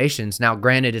situations. Now,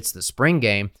 granted, it's the spring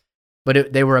game,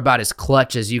 but they were about as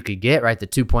clutch as you could get, right? The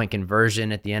 2-point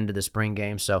conversion at the end of the spring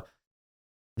game. So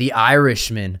the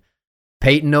Irishman,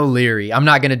 Peyton O'Leary, I'm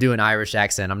not going to do an Irish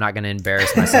accent. I'm not going to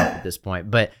embarrass myself at this point,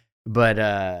 but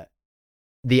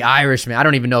the Irishman, I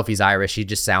don't even know if he's Irish. He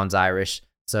just sounds Irish.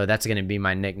 So that's going to be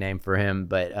my nickname for him.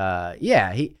 But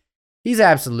yeah, he's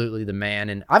absolutely the man.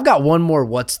 And I've got one more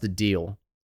what's the deal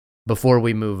before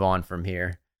we move on from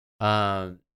here.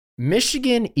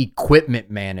 Michigan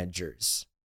equipment managers.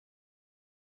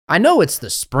 I know it's the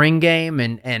spring game,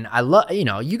 and I love,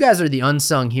 you guys are the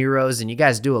unsung heroes, and you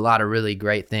guys do a lot of really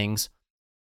great things.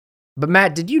 But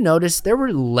Matt, did you notice there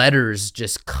were letters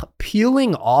just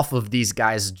peeling off of these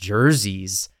guys'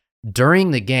 jerseys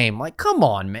during the game? Like, come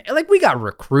on, man. Like, we got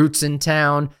recruits in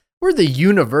town. We're the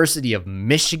University of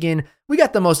Michigan. We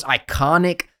got the most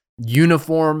iconic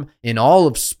uniform in all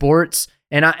of sports.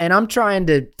 and I'm trying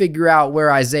to figure out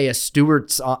where Isaiah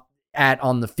Stewart's at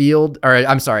on the field, or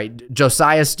I'm sorry,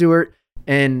 Josiah Stewart,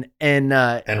 and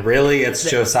really it's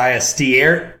Josiah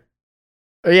Steer.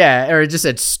 Yeah, or it just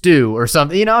said Stu or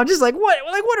something. You know, I'm just like,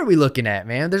 what are we looking at,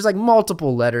 man? There's like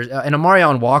multiple letters. And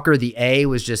Amarion Walker, the A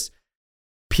was just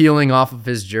peeling off of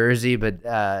his jersey, but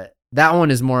that one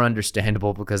is more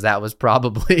understandable because that was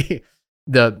probably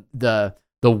the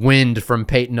wind from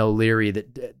Peyton O'Leary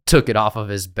that took it off of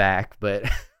his back. But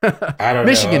I don't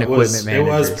Michigan know. equipment managers. It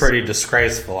was pretty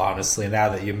disgraceful, honestly. Now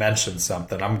that you mentioned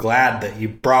something, I'm glad that you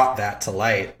brought that to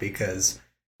light because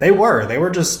they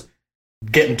were just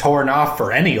getting torn off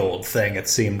for any old thing, it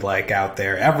seemed like, out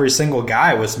there. Every single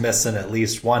guy was missing at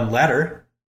least one letter.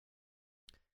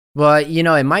 Well, you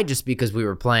know, it might just be because we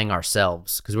were playing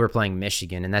ourselves, because we were playing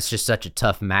Michigan, and that's just such a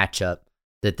tough matchup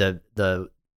that the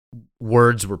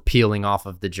words were peeling off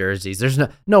of the jerseys. There's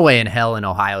no way in hell an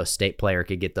Ohio State player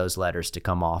could get those letters to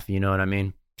come off. You know what I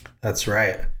mean? That's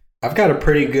right. I've got a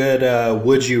pretty good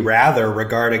would you rather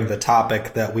regarding the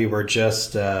topic that we were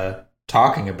just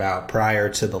talking about prior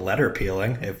to the letter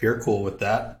peeling, if you're cool with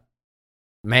that.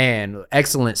 Man,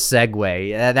 excellent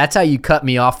segue. That's how you cut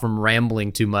me off from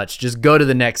rambling too much. Just go to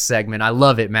the next segment. I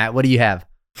love it, Matt. What do you have?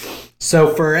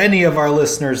 So for any of our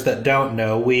listeners that don't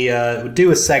know, we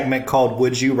do a segment called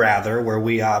Would You Rather, where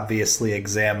we obviously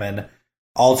examine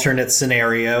alternate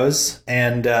scenarios.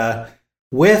 And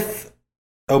with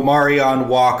Omarion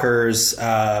Walker's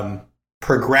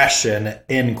progression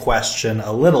in question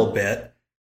a little bit,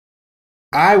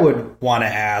 I would want to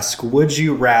ask, would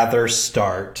you rather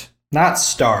not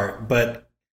start, but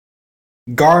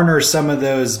garner some of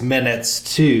those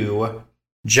minutes to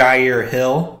Jair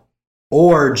Hill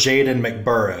or Jadyn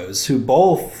McBurrows, who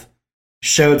both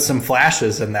showed some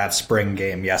flashes in that spring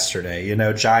game yesterday? You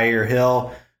know, Jair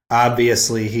Hill,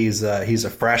 obviously he's a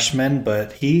freshman,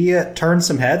 but he turned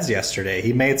some heads yesterday.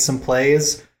 He made some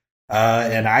plays,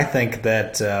 and I think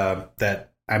that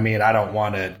I mean, I don't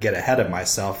want to get ahead of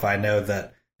myself. I know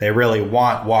that they really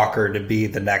want Walker to be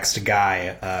the next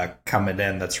guy coming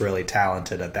in that's really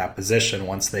talented at that position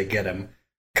once they get him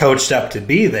coached up to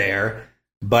be there.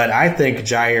 But I think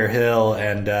Jair Hill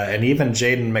and even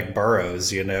Jadyn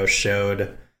McBurrows, you know,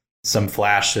 showed some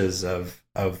flashes of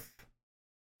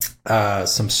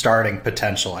some starting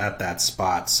potential at that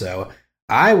spot. So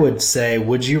I would say,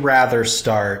 would you rather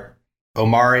start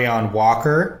Omarion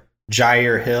Walker,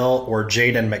 Jair Hill, or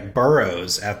Jadyn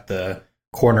McBurrows at the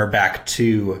cornerback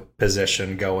 2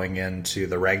 position going into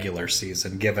the regular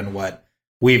season, given what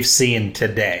we've seen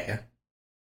today?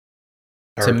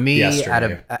 To me,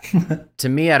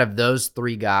 out of those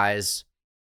 3 guys,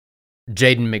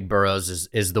 Jadyn McBurrows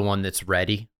is the one that's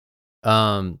ready.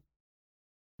 Jair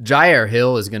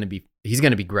Hill is going to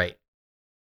be great.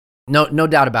 No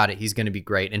doubt about it. He's going to be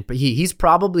great, and he's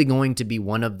probably going to be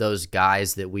one of those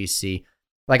guys that we see.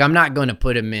 Like, I'm not going to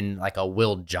put him in like a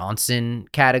Will Johnson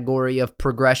category of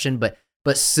progression, but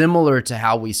similar to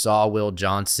how we saw Will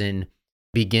Johnson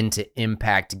begin to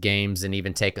impact games and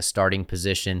even take a starting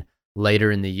position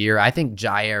later in the year, I think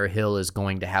Jair Hill is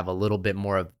going to have a little bit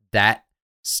more of that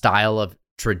style of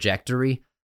trajectory.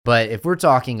 But if we're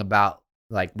talking about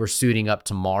like we're suiting up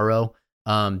tomorrow,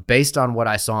 based on what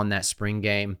I saw in that spring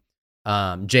game,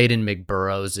 Jadyn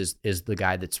McBurrows is the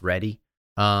guy that's ready.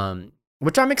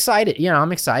 Which I'm excited,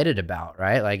 I'm excited about,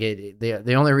 right? Like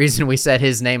the only reason we said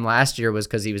his name last year was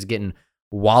because he was getting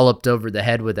walloped over the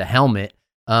head with a helmet.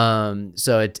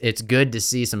 So it's good to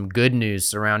see some good news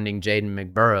surrounding Jadyn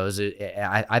McBurrows.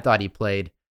 I thought he played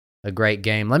a great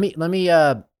game. Let me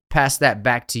pass that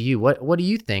back to you. What do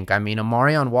you think? I mean,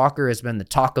 Omarion Walker has been the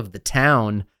talk of the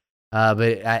town,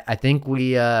 but I think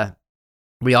we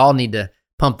all need to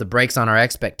pump the brakes on our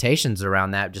expectations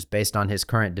around that, just based on his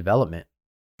current development.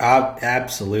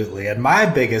 Absolutely. And my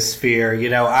biggest fear,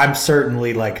 I'm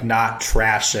certainly not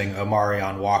trashing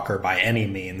Omarion Walker by any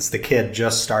means. The kid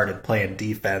just started playing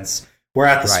defense. We're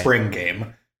at the spring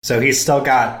game. So he's still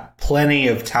got plenty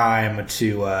of time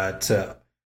to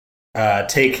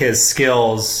take his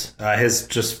skills, his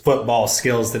just football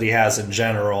skills that he has in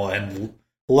general, and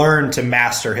learn to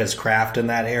master his craft in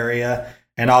that area.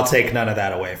 And I'll take none of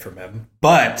that away from him.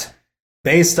 But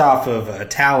based off of a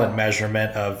talent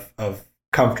measurement of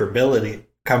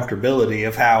comfortability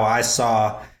of how I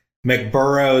saw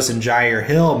McBurrows and Jair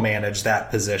Hill manage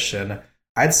that position,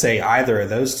 I'd say either of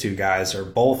those 2 guys are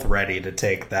both ready to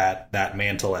take that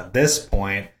mantle at this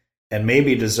point and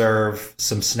maybe deserve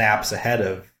some snaps ahead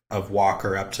of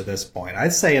Walker up to this point.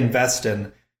 I'd say invest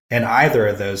in either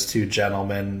of those 2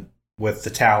 gentlemen with the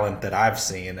talent that I've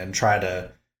seen and try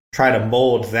to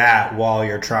mold that while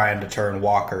you're trying to turn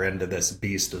Walker into this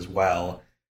beast as well.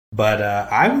 But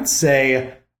I would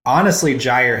say, honestly,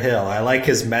 Jair Hill. I like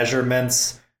his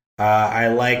measurements. I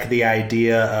like the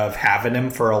idea of having him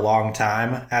for a long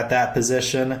time at that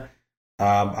position.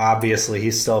 Obviously,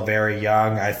 he's still very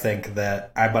young. I think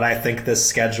this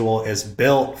schedule is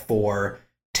built for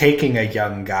taking a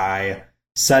young guy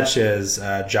such as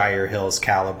Jair Hill's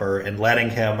caliber and letting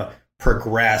him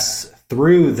progress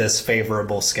through this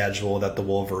favorable schedule that the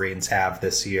Wolverines have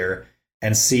this year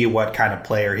and see what kind of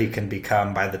player he can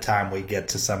become by the time we get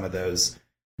to some of those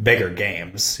bigger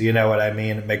games. You know what I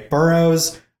mean?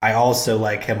 McBurrows, I also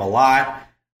like him a lot.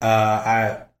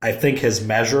 I think his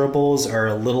measurables are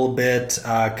a little bit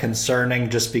concerning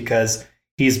just because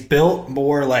he's built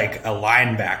more like a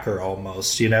linebacker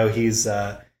almost. You know,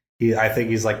 I think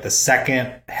he's like the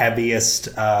second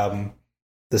heaviest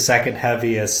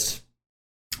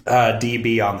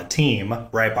DB on the team,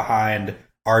 right behind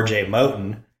RJ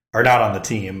Moten. Or not on the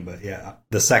team, but yeah,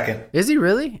 the second. Is he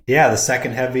really? Yeah, the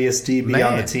second heaviest DB Man.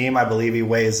 on the team. I believe he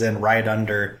weighs in right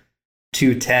under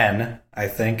 210, I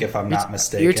think, if I'm not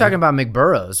mistaken. You're talking about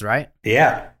McBurrows, right?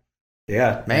 Yeah.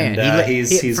 Man, and,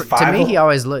 he's 5. To me,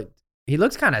 he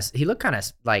looked kind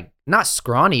of like not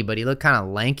scrawny, but he looked kind of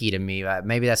lanky to me.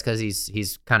 Maybe that's because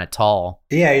he's kind of tall.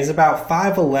 Yeah, he's about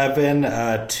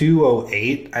 5'11",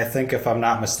 208, I think, if I'm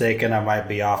not mistaken. I might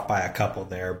be off by a couple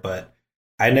there, but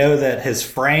I know that his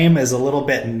frame is a little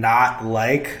bit not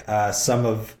like some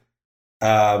of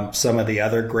the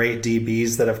other great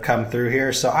DBs that have come through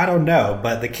here. So I don't know,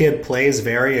 but the kid plays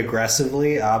very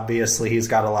aggressively. Obviously, he's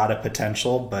got a lot of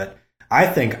potential, but I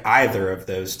think either of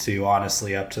those two,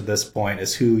 honestly, up to this point,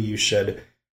 is who you should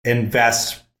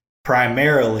invest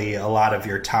primarily a lot of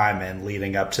your time in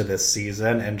leading up to this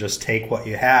season and just take what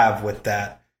you have with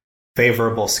that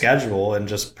favorable schedule and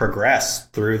just progress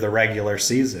through the regular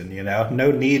season. You know,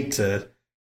 no need to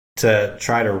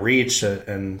try to reach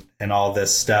and all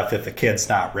this stuff if a kid's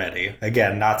not ready.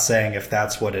 Again, not saying if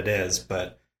that's what it is,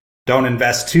 but don't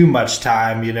invest too much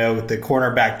time. You know, the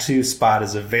cornerback 2 spot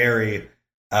is a very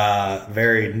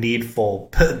needful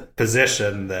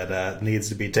position that needs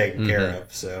to be taken care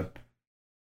of. So,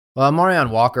 well, Marion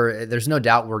Walker, there's no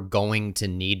doubt we're going to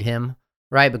need him.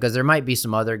 Right, because there might be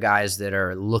some other guys that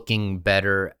are looking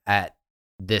better at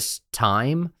this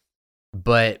time,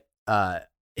 but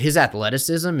his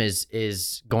athleticism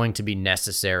is going to be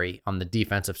necessary on the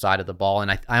defensive side of the ball,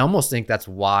 and I almost think that's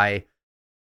why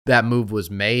that move was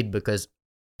made, because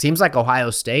teams like Ohio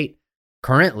State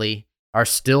currently are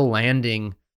still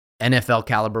landing NFL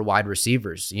caliber wide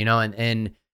receivers, you know,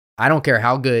 and I don't care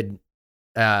how good,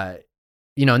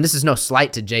 you know, and this is no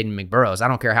slight to Jadyn McBurrows. I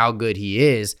don't care how good he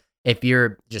is. If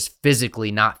you're just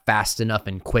physically not fast enough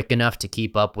and quick enough to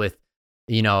keep up with,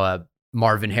 you know, a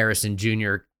Marvin Harrison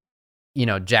Jr., you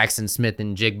know, Jackson Smith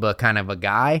and Jigba kind of a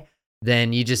guy,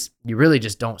 then you really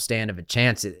just don't stand a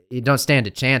chance. You don't stand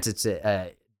a chance. It's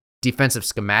defensive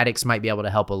schematics might be able to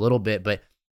help a little bit, but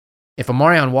if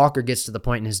Amarion Walker gets to the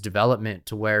point in his development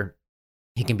to where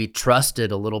he can be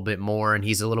trusted a little bit more and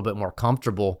he's a little bit more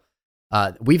comfortable,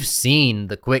 we've seen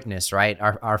the quickness, right?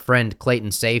 Our friend Clayton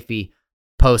Safey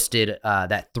posted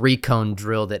that 3-cone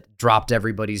drill that dropped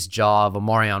everybody's jaw of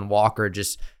Amarion Walker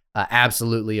just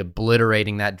absolutely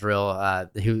obliterating that drill.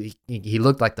 He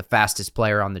looked like the fastest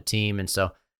player on the team. And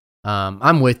so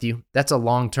I'm with you. That's a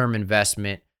long-term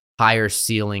investment, higher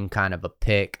ceiling kind of a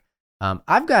pick.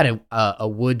 I've got a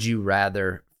would you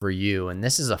rather for you, and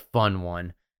this is a fun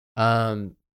one.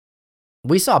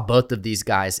 We saw both of these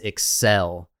guys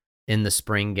excel in the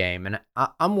spring game, and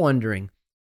I'm wondering,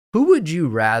 who would you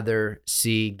rather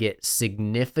see get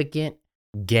significant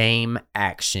game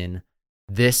action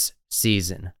this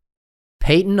season?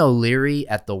 Peyton O'Leary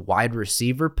at the wide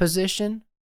receiver position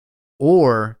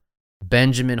or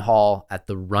Benjamin Hall at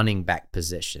the running back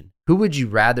position? Who would you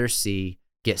rather see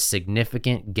get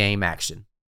significant game action?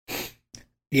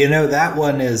 You know, that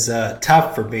one is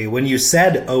tough for me. When you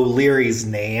said O'Leary's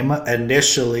name,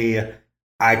 initially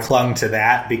I clung to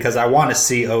that because I want to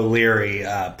see O'Leary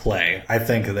play. I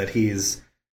think that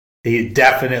he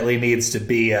definitely needs to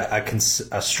be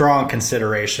a strong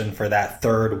consideration for that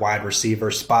third wide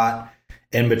receiver spot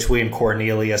in between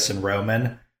Cornelius and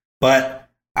Roman. But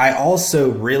I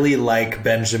also really like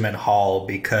Benjamin Hall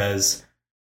because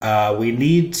we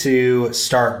need to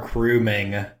start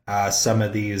grooming some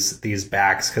of these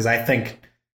backs, because I think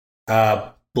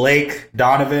Blake,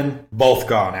 Donovan, both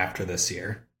gone after this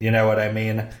year. You know what I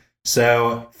mean?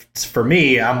 So for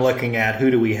me, I'm looking at who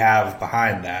do we have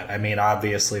behind that. I mean,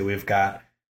 obviously we've got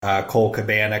Cole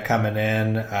Cabana coming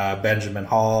in, Benjamin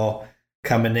Hall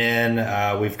coming in.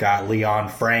 We've got Leon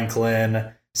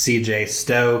Franklin, CJ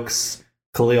Stokes,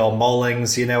 Khalil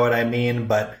Mullings, you know what I mean?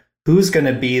 But who's going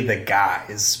to be the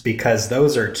guys, because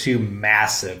those are two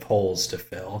massive holes to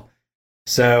fill.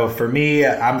 So for me,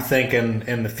 I'm thinking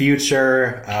in the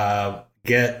future,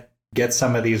 get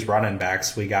some of these running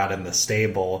backs we got in the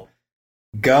stable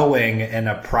going in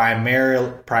a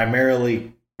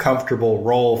primarily comfortable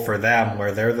role for them,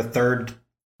 where they're the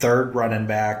third running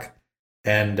back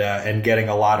and getting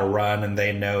a lot of run, and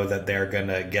they know that they're going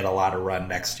to get a lot of run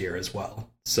next year as well.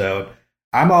 So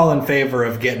I'm all in favor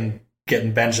of getting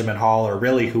Benjamin Hall, or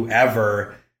really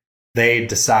whoever they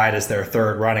decide is their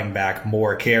third running back,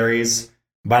 more carries.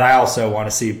 But I also want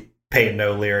to see Peyton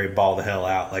O'Leary ball the hell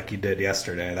out like you did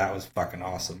yesterday. That was fucking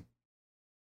awesome.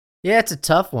 Yeah, it's a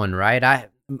tough one, right?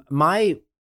 My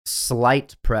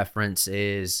slight preference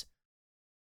is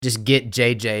just get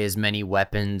JJ as many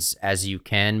weapons as you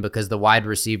can, because the wide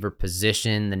receiver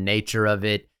position, the nature of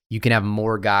it, you can have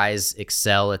more guys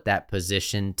excel at that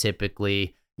position.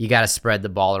 Typically, you got to spread the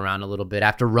ball around a little bit.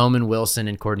 After Roman Wilson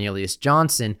and Cornelius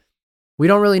Johnson, we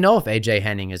don't really know if AJ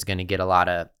Henning is going to get a lot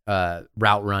of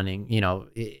route running,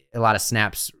 a lot of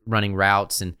snaps running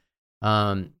routes. And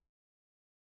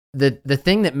the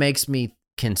thing that makes me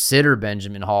consider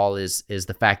Benjamin Hall is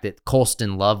the fact that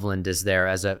Colston Loveland is there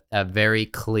as a very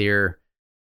clear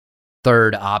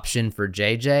third option for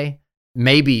JJ,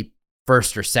 maybe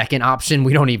first or second option.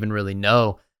 We don't even really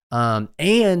know.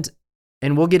 And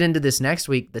we'll get into this next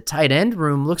week. The tight end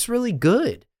room looks really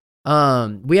good.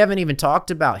 We haven't even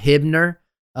talked about Hibner,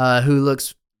 who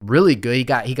looks really good.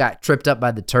 He got tripped up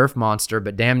by the turf monster,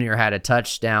 but damn near had a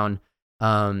touchdown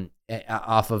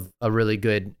off of a really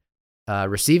good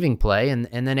receiving play, and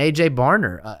then AJ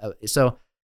Barner.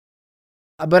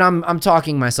 But I'm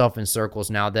talking myself in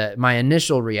circles now. That my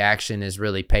initial reaction is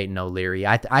really Peyton O'Leary.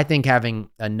 I think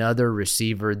having another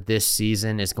receiver this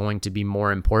season is going to be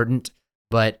more important,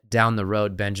 but down the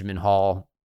road, Benjamin Hall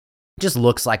just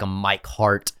looks like a Mike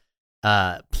Hart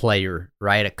player,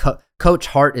 right? Coach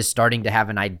Hart is starting to have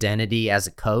an identity as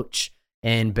a coach,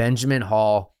 and Benjamin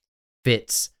Hall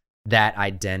fits that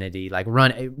identity, like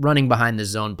running behind the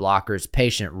zone blockers,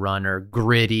 patient runner,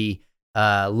 gritty,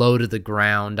 low to the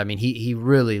ground. I mean, he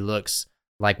really looks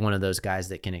like one of those guys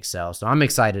that can excel. So I'm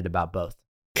excited about both.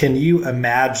 Can you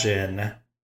imagine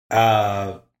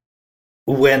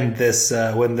when this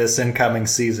incoming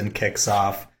season kicks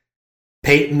off,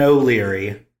 Peyton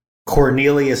O'Leary,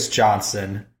 Cornelius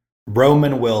Johnson,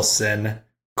 Roman Wilson,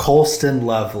 Colston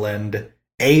Loveland,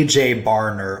 AJ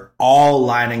Barner, all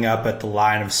lining up at the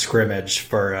line of scrimmage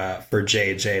for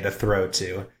JJ to throw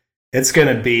to? It's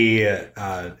gonna be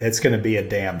a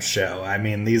damn show. I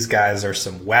mean, these guys are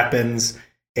some weapons.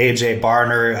 AJ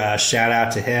Barner, shout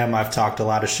out to him. I've talked a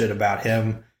lot of shit about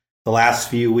him the last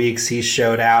few weeks. He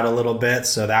showed out a little bit,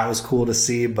 so that was cool to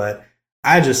see. But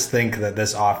I just think that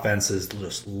this offense is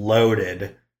just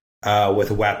loaded with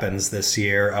weapons this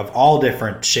year of all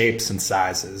different shapes and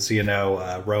sizes.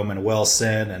 Roman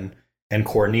Wilson and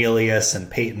Cornelius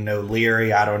and Peyton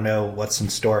O'Leary. I don't know what's in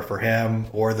store for him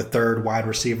or the third wide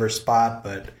receiver spot,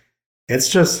 but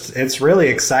it's really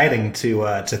exciting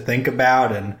to think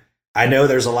about. And I know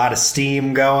there's a lot of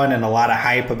steam going and a lot of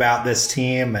hype about this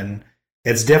team, and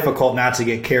it's difficult not to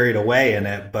get carried away in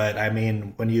it. But I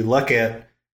mean, when you look at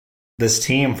this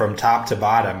team from top to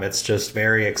bottom, it's just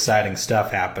very exciting stuff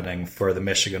happening for the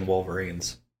Michigan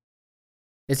Wolverines.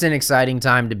 It's an exciting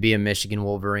time to be a Michigan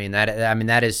Wolverine.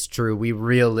 That is true. We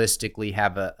realistically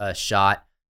have a shot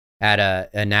at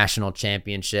a national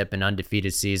championship, an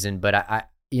undefeated season. But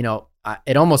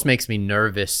it almost makes me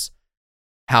nervous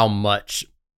how much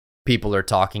people are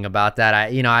talking about that.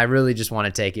 I really just want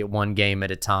to take it one game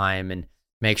at a time and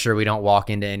make sure we don't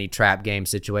walk into any trap game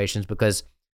situations, because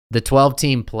the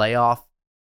 12-team playoff,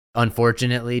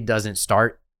 unfortunately, doesn't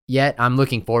start yet. I'm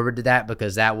looking forward to that,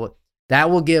 because that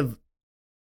will give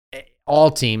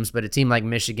all teams, but a team like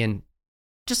Michigan,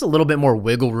 just a little bit more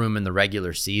wiggle room in the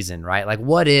regular season, right? Like,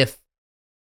 what if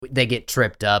they get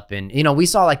tripped up? And, we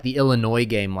saw like the Illinois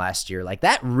game last year. Like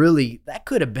that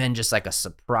could have been just like a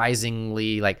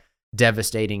surprisingly like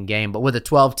devastating game. But with a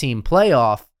 12-team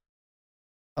playoff,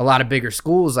 a lot of bigger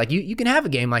schools, like you can have a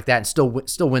game like that and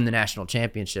still win the national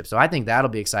championship. So I think that'll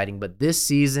be exciting. But this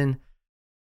season,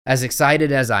 as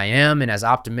excited as I am and as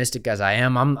optimistic as I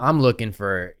am, I'm looking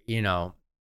for,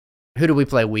 who do we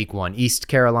play week 1? East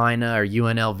Carolina or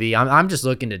UNLV? I'm just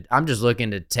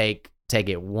looking to take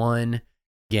it one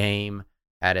game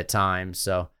at a time.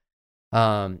 So,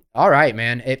 all right,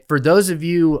 man. For those of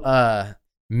you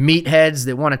meatheads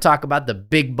that want to talk about the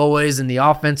big boys and the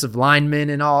offensive linemen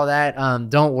and all that,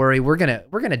 don't worry. We're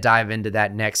gonna dive into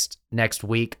that next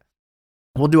week.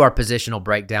 We'll do our positional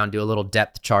breakdown, do a little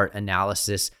depth chart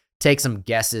analysis, take some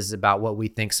guesses about what we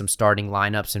think some starting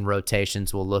lineups and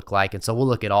rotations will look like. And so we'll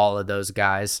look at all of those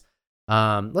guys.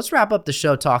 Let's wrap up the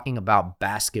show talking about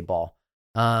basketball.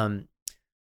 A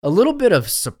little bit of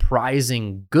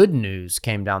surprising good news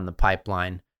came down the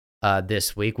pipeline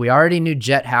this week. We already knew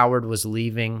Jet Howard was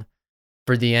leaving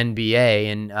for the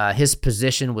NBA, and his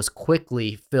position was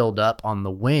quickly filled up on the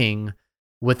wing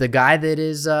with a guy that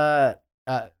is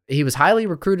he was highly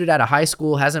recruited out of high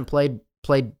school, hasn't played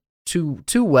too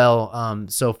well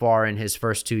so far in his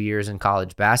first 2 years in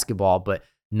college basketball, but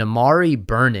Nimari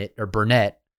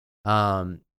Burnett.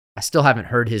 I still haven't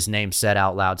heard his name said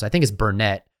out loud, so I think it's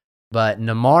Burnett. But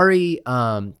Nimari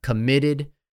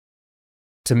committed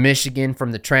to Michigan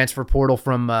from the transfer portal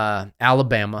from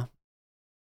Alabama.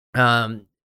 His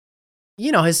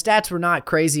stats were not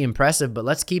crazy impressive, but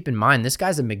let's keep in mind, this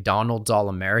guy's a McDonald's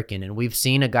All-American, and we've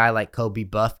seen a guy like Kobe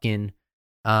Buffkin,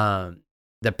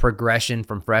 the progression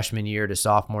from freshman year to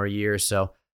sophomore year.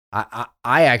 So I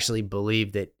actually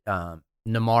believe that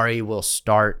Nimari will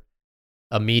start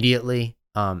immediately.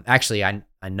 Actually, I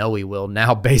know he will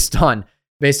now based on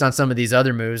some of these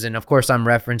other moves. And of course, I'm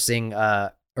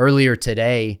referencing earlier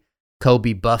today,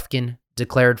 Kobe Buffkin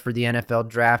declared for the NFL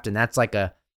draft. And that's like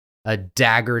a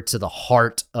dagger to the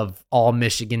heart of all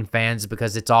Michigan fans,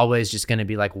 because it's always just going to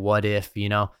be like, what if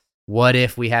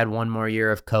we had one more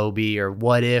year of Kobe, or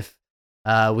what if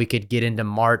we could get into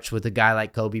March with a guy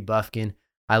like Kobe Buffkin.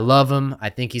 I love him. I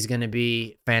think he's going to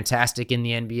be fantastic in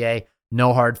the NBA.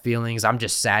 No hard feelings. I'm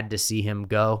just sad to see him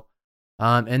go.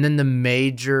 And then the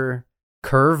major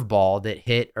curveball that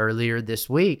hit earlier this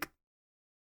week,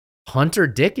 Hunter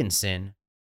Dickinson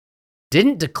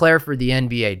didn't declare for the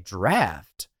NBA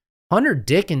draft. Hunter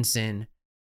Dickinson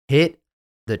hit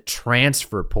the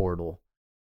transfer portal.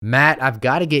 Matt, I've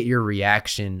got to get your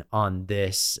reaction on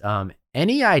this.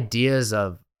 Any ideas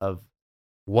of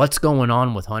what's going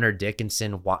on with Hunter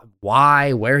Dickinson?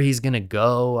 Why? Where he's going to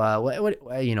go?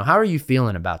 How are you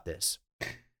feeling about this?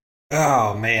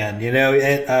 Oh man,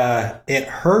 it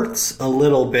hurts a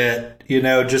little bit,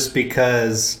 just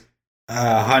because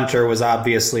Hunter was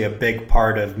obviously a big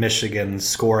part of Michigan's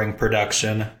scoring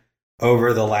production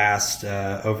over the last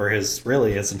over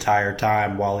his entire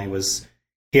time while he was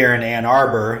here in Ann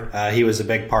Arbor. He was a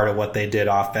big part of what they did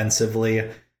offensively.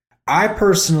 I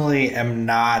personally am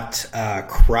not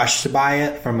crushed by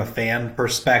it from a fan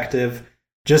perspective,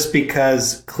 just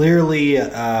because clearly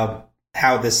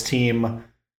how this team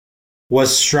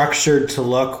was structured to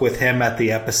look with him at the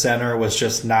epicenter was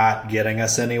just not getting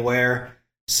us anywhere.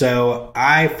 So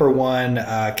I, for one,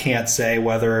 can't say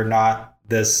whether or not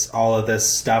all of this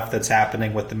stuff that's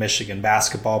happening with the Michigan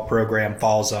basketball program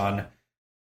falls on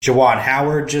Juwan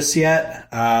Howard just yet.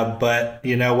 But,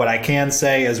 what I can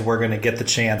say is we're going to get the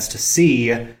chance to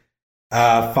see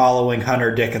following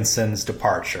Hunter Dickinson's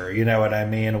departure. You know what I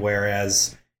mean?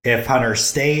 Whereas if Hunter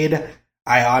stayed,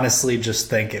 I honestly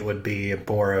just think it would be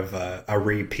more of a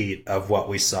repeat of what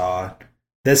we saw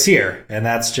this year. And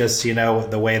that's just,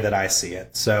 the way that I see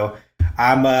it. So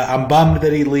I'm bummed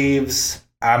that he leaves.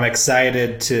 I'm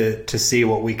excited to see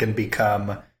what we can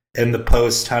become in the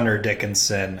post-Hunter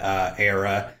Dickinson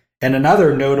era. And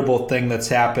another notable thing that's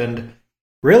happened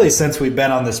really since we've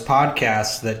been on this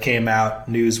podcast that came out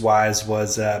news-wise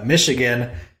was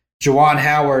Michigan. Juwan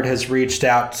Howard has reached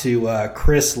out to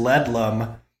Chris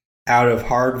Ledlum out of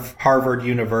Harvard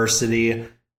University.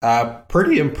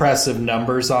 Pretty impressive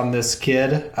numbers on this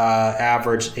kid.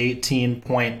 Averaged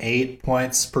 18.8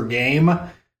 points per game,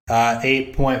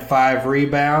 8.5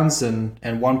 rebounds, and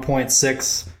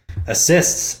 1.6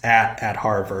 assists at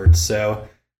Harvard. So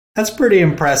that's pretty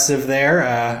impressive there.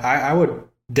 I would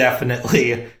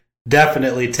definitely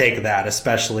take that,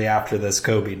 especially after this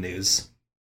Kobe news.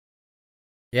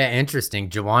 Yeah, interesting.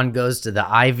 Juwan goes to the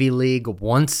Ivy League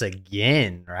once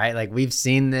again, right? Like, we've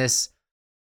seen this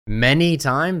many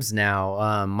times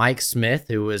now. Mike Smith,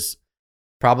 who was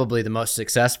probably the most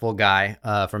successful guy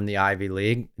from the Ivy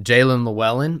League. Jalen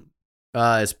Llewellyn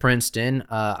is Princeton.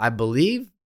 I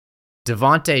believe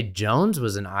Devontae Jones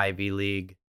was an Ivy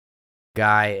League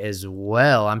guy as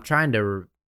well. I'm trying to,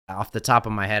 off the top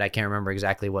of my head, I can't remember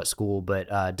exactly what school, but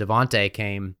Devontae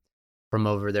came from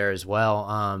over there as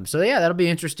well. So yeah, that'll be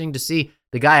interesting to see.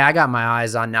 The guy I got my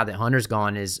eyes on now that Hunter's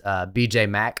gone is BJ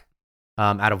Mack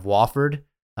out of Wofford.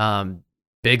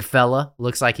 Big fella,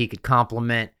 looks like he could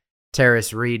complement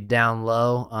Terrace Reed down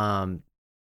low.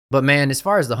 But man, as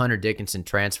far as the Hunter Dickinson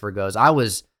transfer goes, I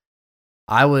was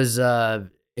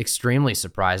extremely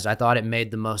surprised. I thought it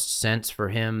made the most sense for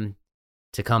him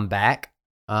to come back.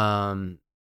 I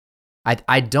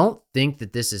don't think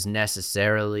that this is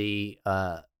necessarily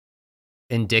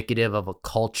indicative of a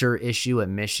culture issue at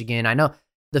Michigan. I know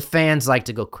the fans like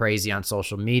to go crazy on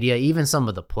social media. Even some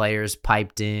of the players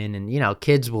piped in, and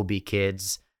kids will be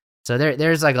kids. So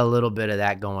there's like a little bit of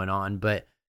that going on. But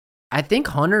I think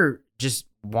Hunter just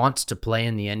wants to play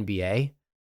in the NBA,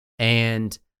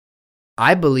 and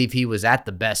I believe he was at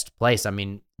the best place. I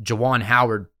mean, Juwan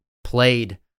Howard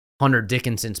played Hunter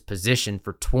Dickinson's position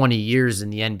for 20 years in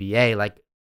the NBA. Like,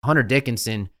 Hunter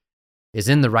Dickinson is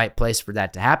in the right place for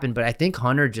that to happen. But I think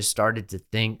Hunter just started to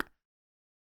think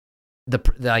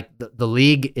the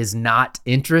league is not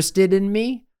interested in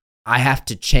me. I have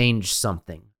to change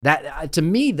something. That to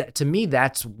me,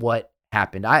 that's what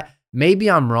happened. Maybe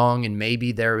I'm wrong, and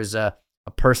maybe there was a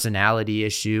personality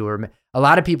issue, or a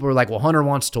lot of people are like, well, Hunter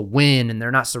wants to win, and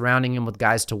they're not surrounding him with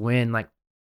guys to win. Like,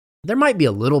 there might be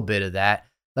a little bit of that.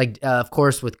 Like, of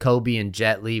course, with Kobe and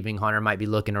Jet leaving, Hunter might be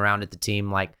looking around at the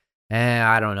team like,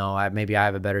 I don't know, maybe I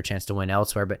have a better chance to win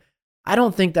elsewhere. But I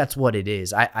don't think that's what it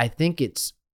is. I think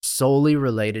it's solely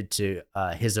related to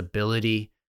his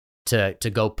ability to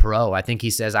go pro. I think he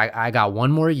says, I got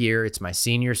one more year. It's my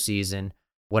senior season.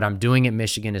 What I'm doing at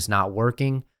Michigan is not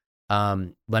working.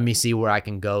 Let me see where I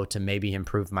can go to maybe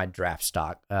improve my draft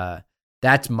stock.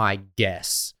 That's my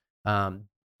guess.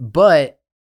 But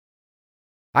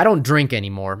I don't drink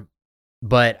anymore.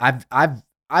 But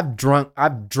I've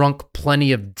drunk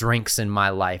plenty of drinks in my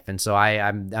life, and so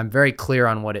I'm very clear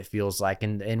on what it feels like.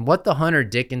 And what the Hunter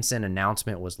Dickinson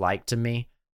announcement was like to me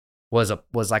was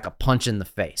like a punch in the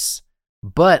face.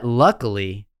 But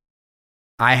luckily,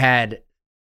 I had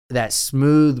that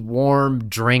smooth, warm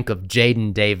drink of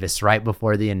Jadyn Davis right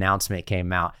before the announcement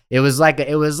came out. It was like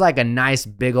a nice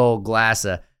big old glass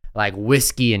of like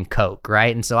whiskey and Coke,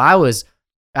 right? And so I was,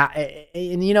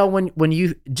 when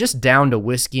you just down to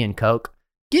whiskey and Coke,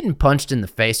 getting punched in the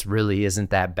face really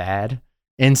isn't that bad.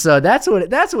 And so that's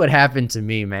what happened to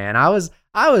me, man. I was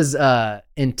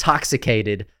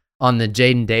intoxicated on the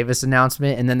Jadyn Davis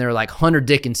announcement, and then they were like, Hunter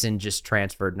Dickinson just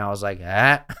transferred, and I was like,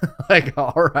 like,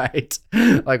 all right,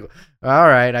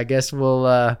 I guess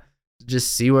we'll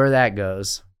just see where that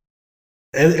goes.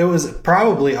 It was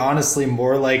probably honestly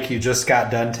more like you just got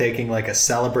done taking like a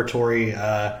celebratory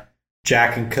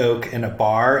Jack and Coke in a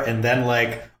bar, and then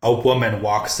like a woman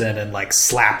walks in and like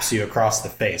slaps you across the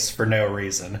face for no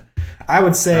reason. I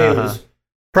would say it was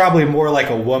probably more like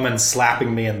a woman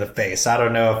slapping me in the face. I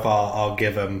don't know if I'll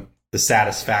give him the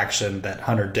satisfaction that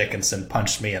Hunter Dickinson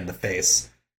punched me in the face,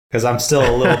 because I'm still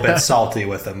a little bit salty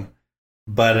with him.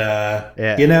 But,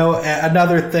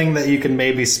 another thing that you can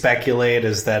maybe speculate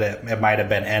is that it might have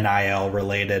been NIL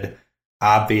related.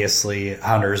 Obviously,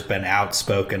 Hunter's been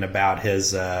outspoken about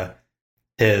his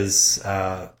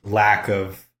lack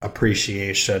of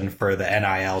appreciation for the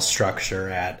NIL structure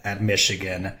at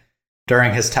Michigan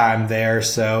during his time there.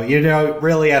 So,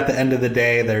 really at the end of the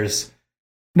day, there's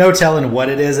no telling what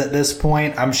it is at this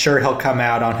point. I'm sure he'll come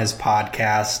out on his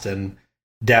podcast and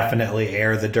definitely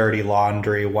air the dirty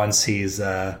laundry once he's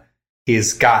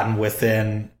gotten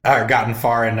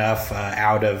far enough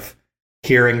out of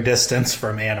hearing distance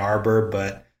from Ann Arbor.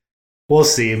 But we'll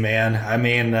see, man. I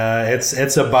mean,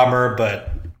 it's a bummer,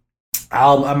 but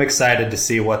I'm excited to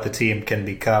see what the team can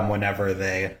become whenever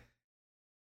they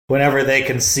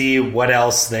can see what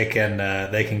else they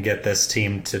can get this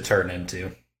team to turn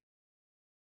into.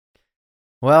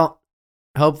 Well,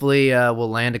 hopefully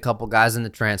we'll land a couple guys in the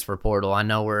transfer portal. I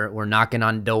know we're knocking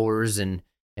on doors and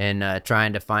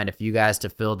trying to find a few guys to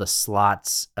fill the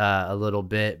slots a little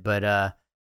bit, but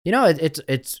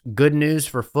it's good news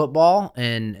for football,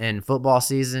 and football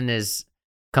season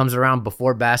comes around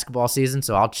before basketball season,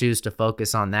 so I'll choose to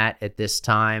focus on that at this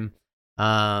time.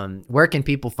 Where can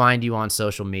people find you on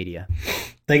social media?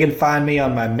 They can find me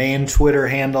on my main Twitter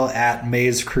handle at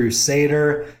Maze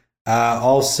Crusader.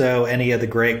 Also, any of the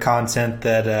great content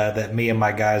that me and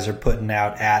my guys are putting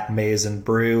out at Maze and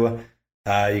Brew.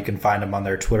 You can find them on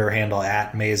their Twitter handle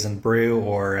at Maze and Brew,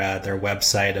 or their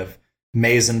website of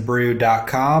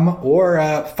mazeandbrew.com,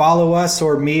 or follow us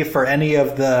or me for any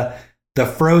of the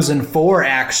Frozen Four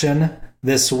action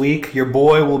this week. Your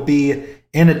boy will be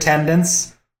in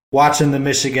attendance watching the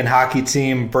Michigan hockey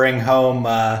team bring home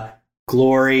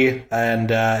glory and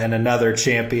another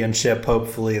championship,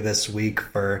 hopefully this week,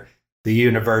 for the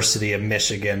University of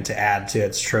Michigan to add to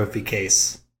its trophy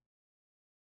case.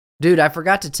 Dude, I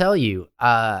forgot to tell you.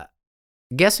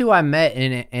 Guess who I met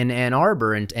in Ann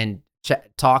Arbor and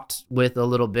talked with a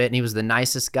little bit, and he was the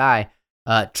nicest guy.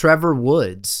 Trevor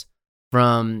Woods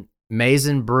from Maze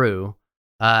and Brew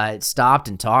stopped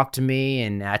and talked to me,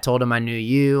 and I told him I knew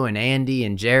you and Andy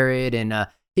and Jared, and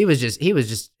he was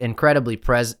just incredibly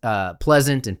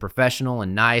pleasant and professional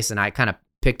and nice, and I kind of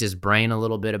picked his brain a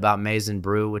little bit about Maze and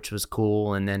Brew, which was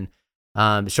cool. And then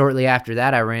Shortly after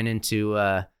that, I ran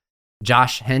into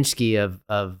Josh Henschke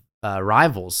of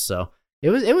Rivals. So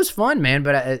it was fun, man.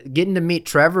 But getting to meet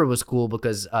Trevor was cool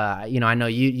because I know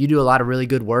you do a lot of really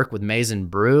good work with Maize and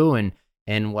Brew,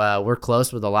 and we're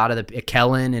close with a lot of the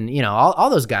Kellen and all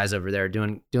those guys over there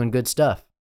doing good stuff.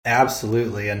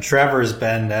 Absolutely, and Trevor's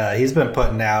been he's been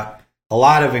putting out a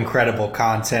lot of incredible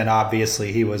content.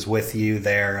 Obviously, he was with you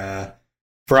there,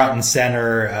 front and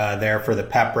center there for the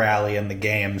pep rally and the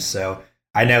games. So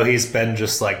I know he's been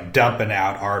just like dumping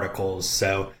out articles.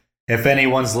 So if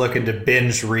anyone's looking to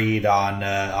binge read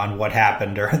on what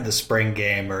happened during the spring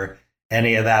game or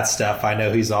any of that stuff, I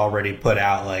know he's already put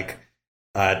out like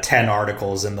 10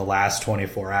 articles in the last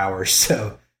 24 hours.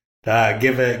 So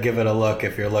give it a look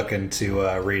if you're looking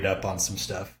to read up on some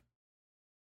stuff.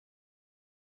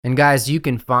 And guys, you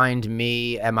can find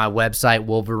me at my website,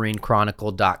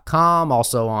 wolverinechronicle.com,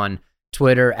 also on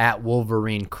Twitter at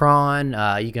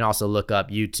WolverineCron. You can also look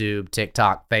up YouTube,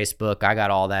 TikTok, Facebook. I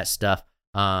got all that stuff.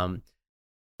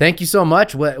 Thank you so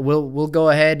much. We'll go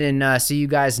ahead and see you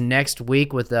guys next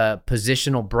week with a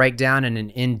positional breakdown and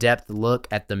an in-depth look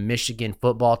at the Michigan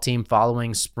football team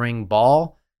following spring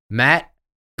ball. Matt,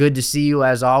 good to see you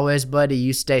as always, buddy.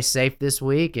 You stay safe this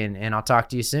week, and I'll talk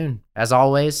to you soon. As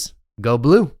always, go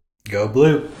Blue. Go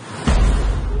Blue.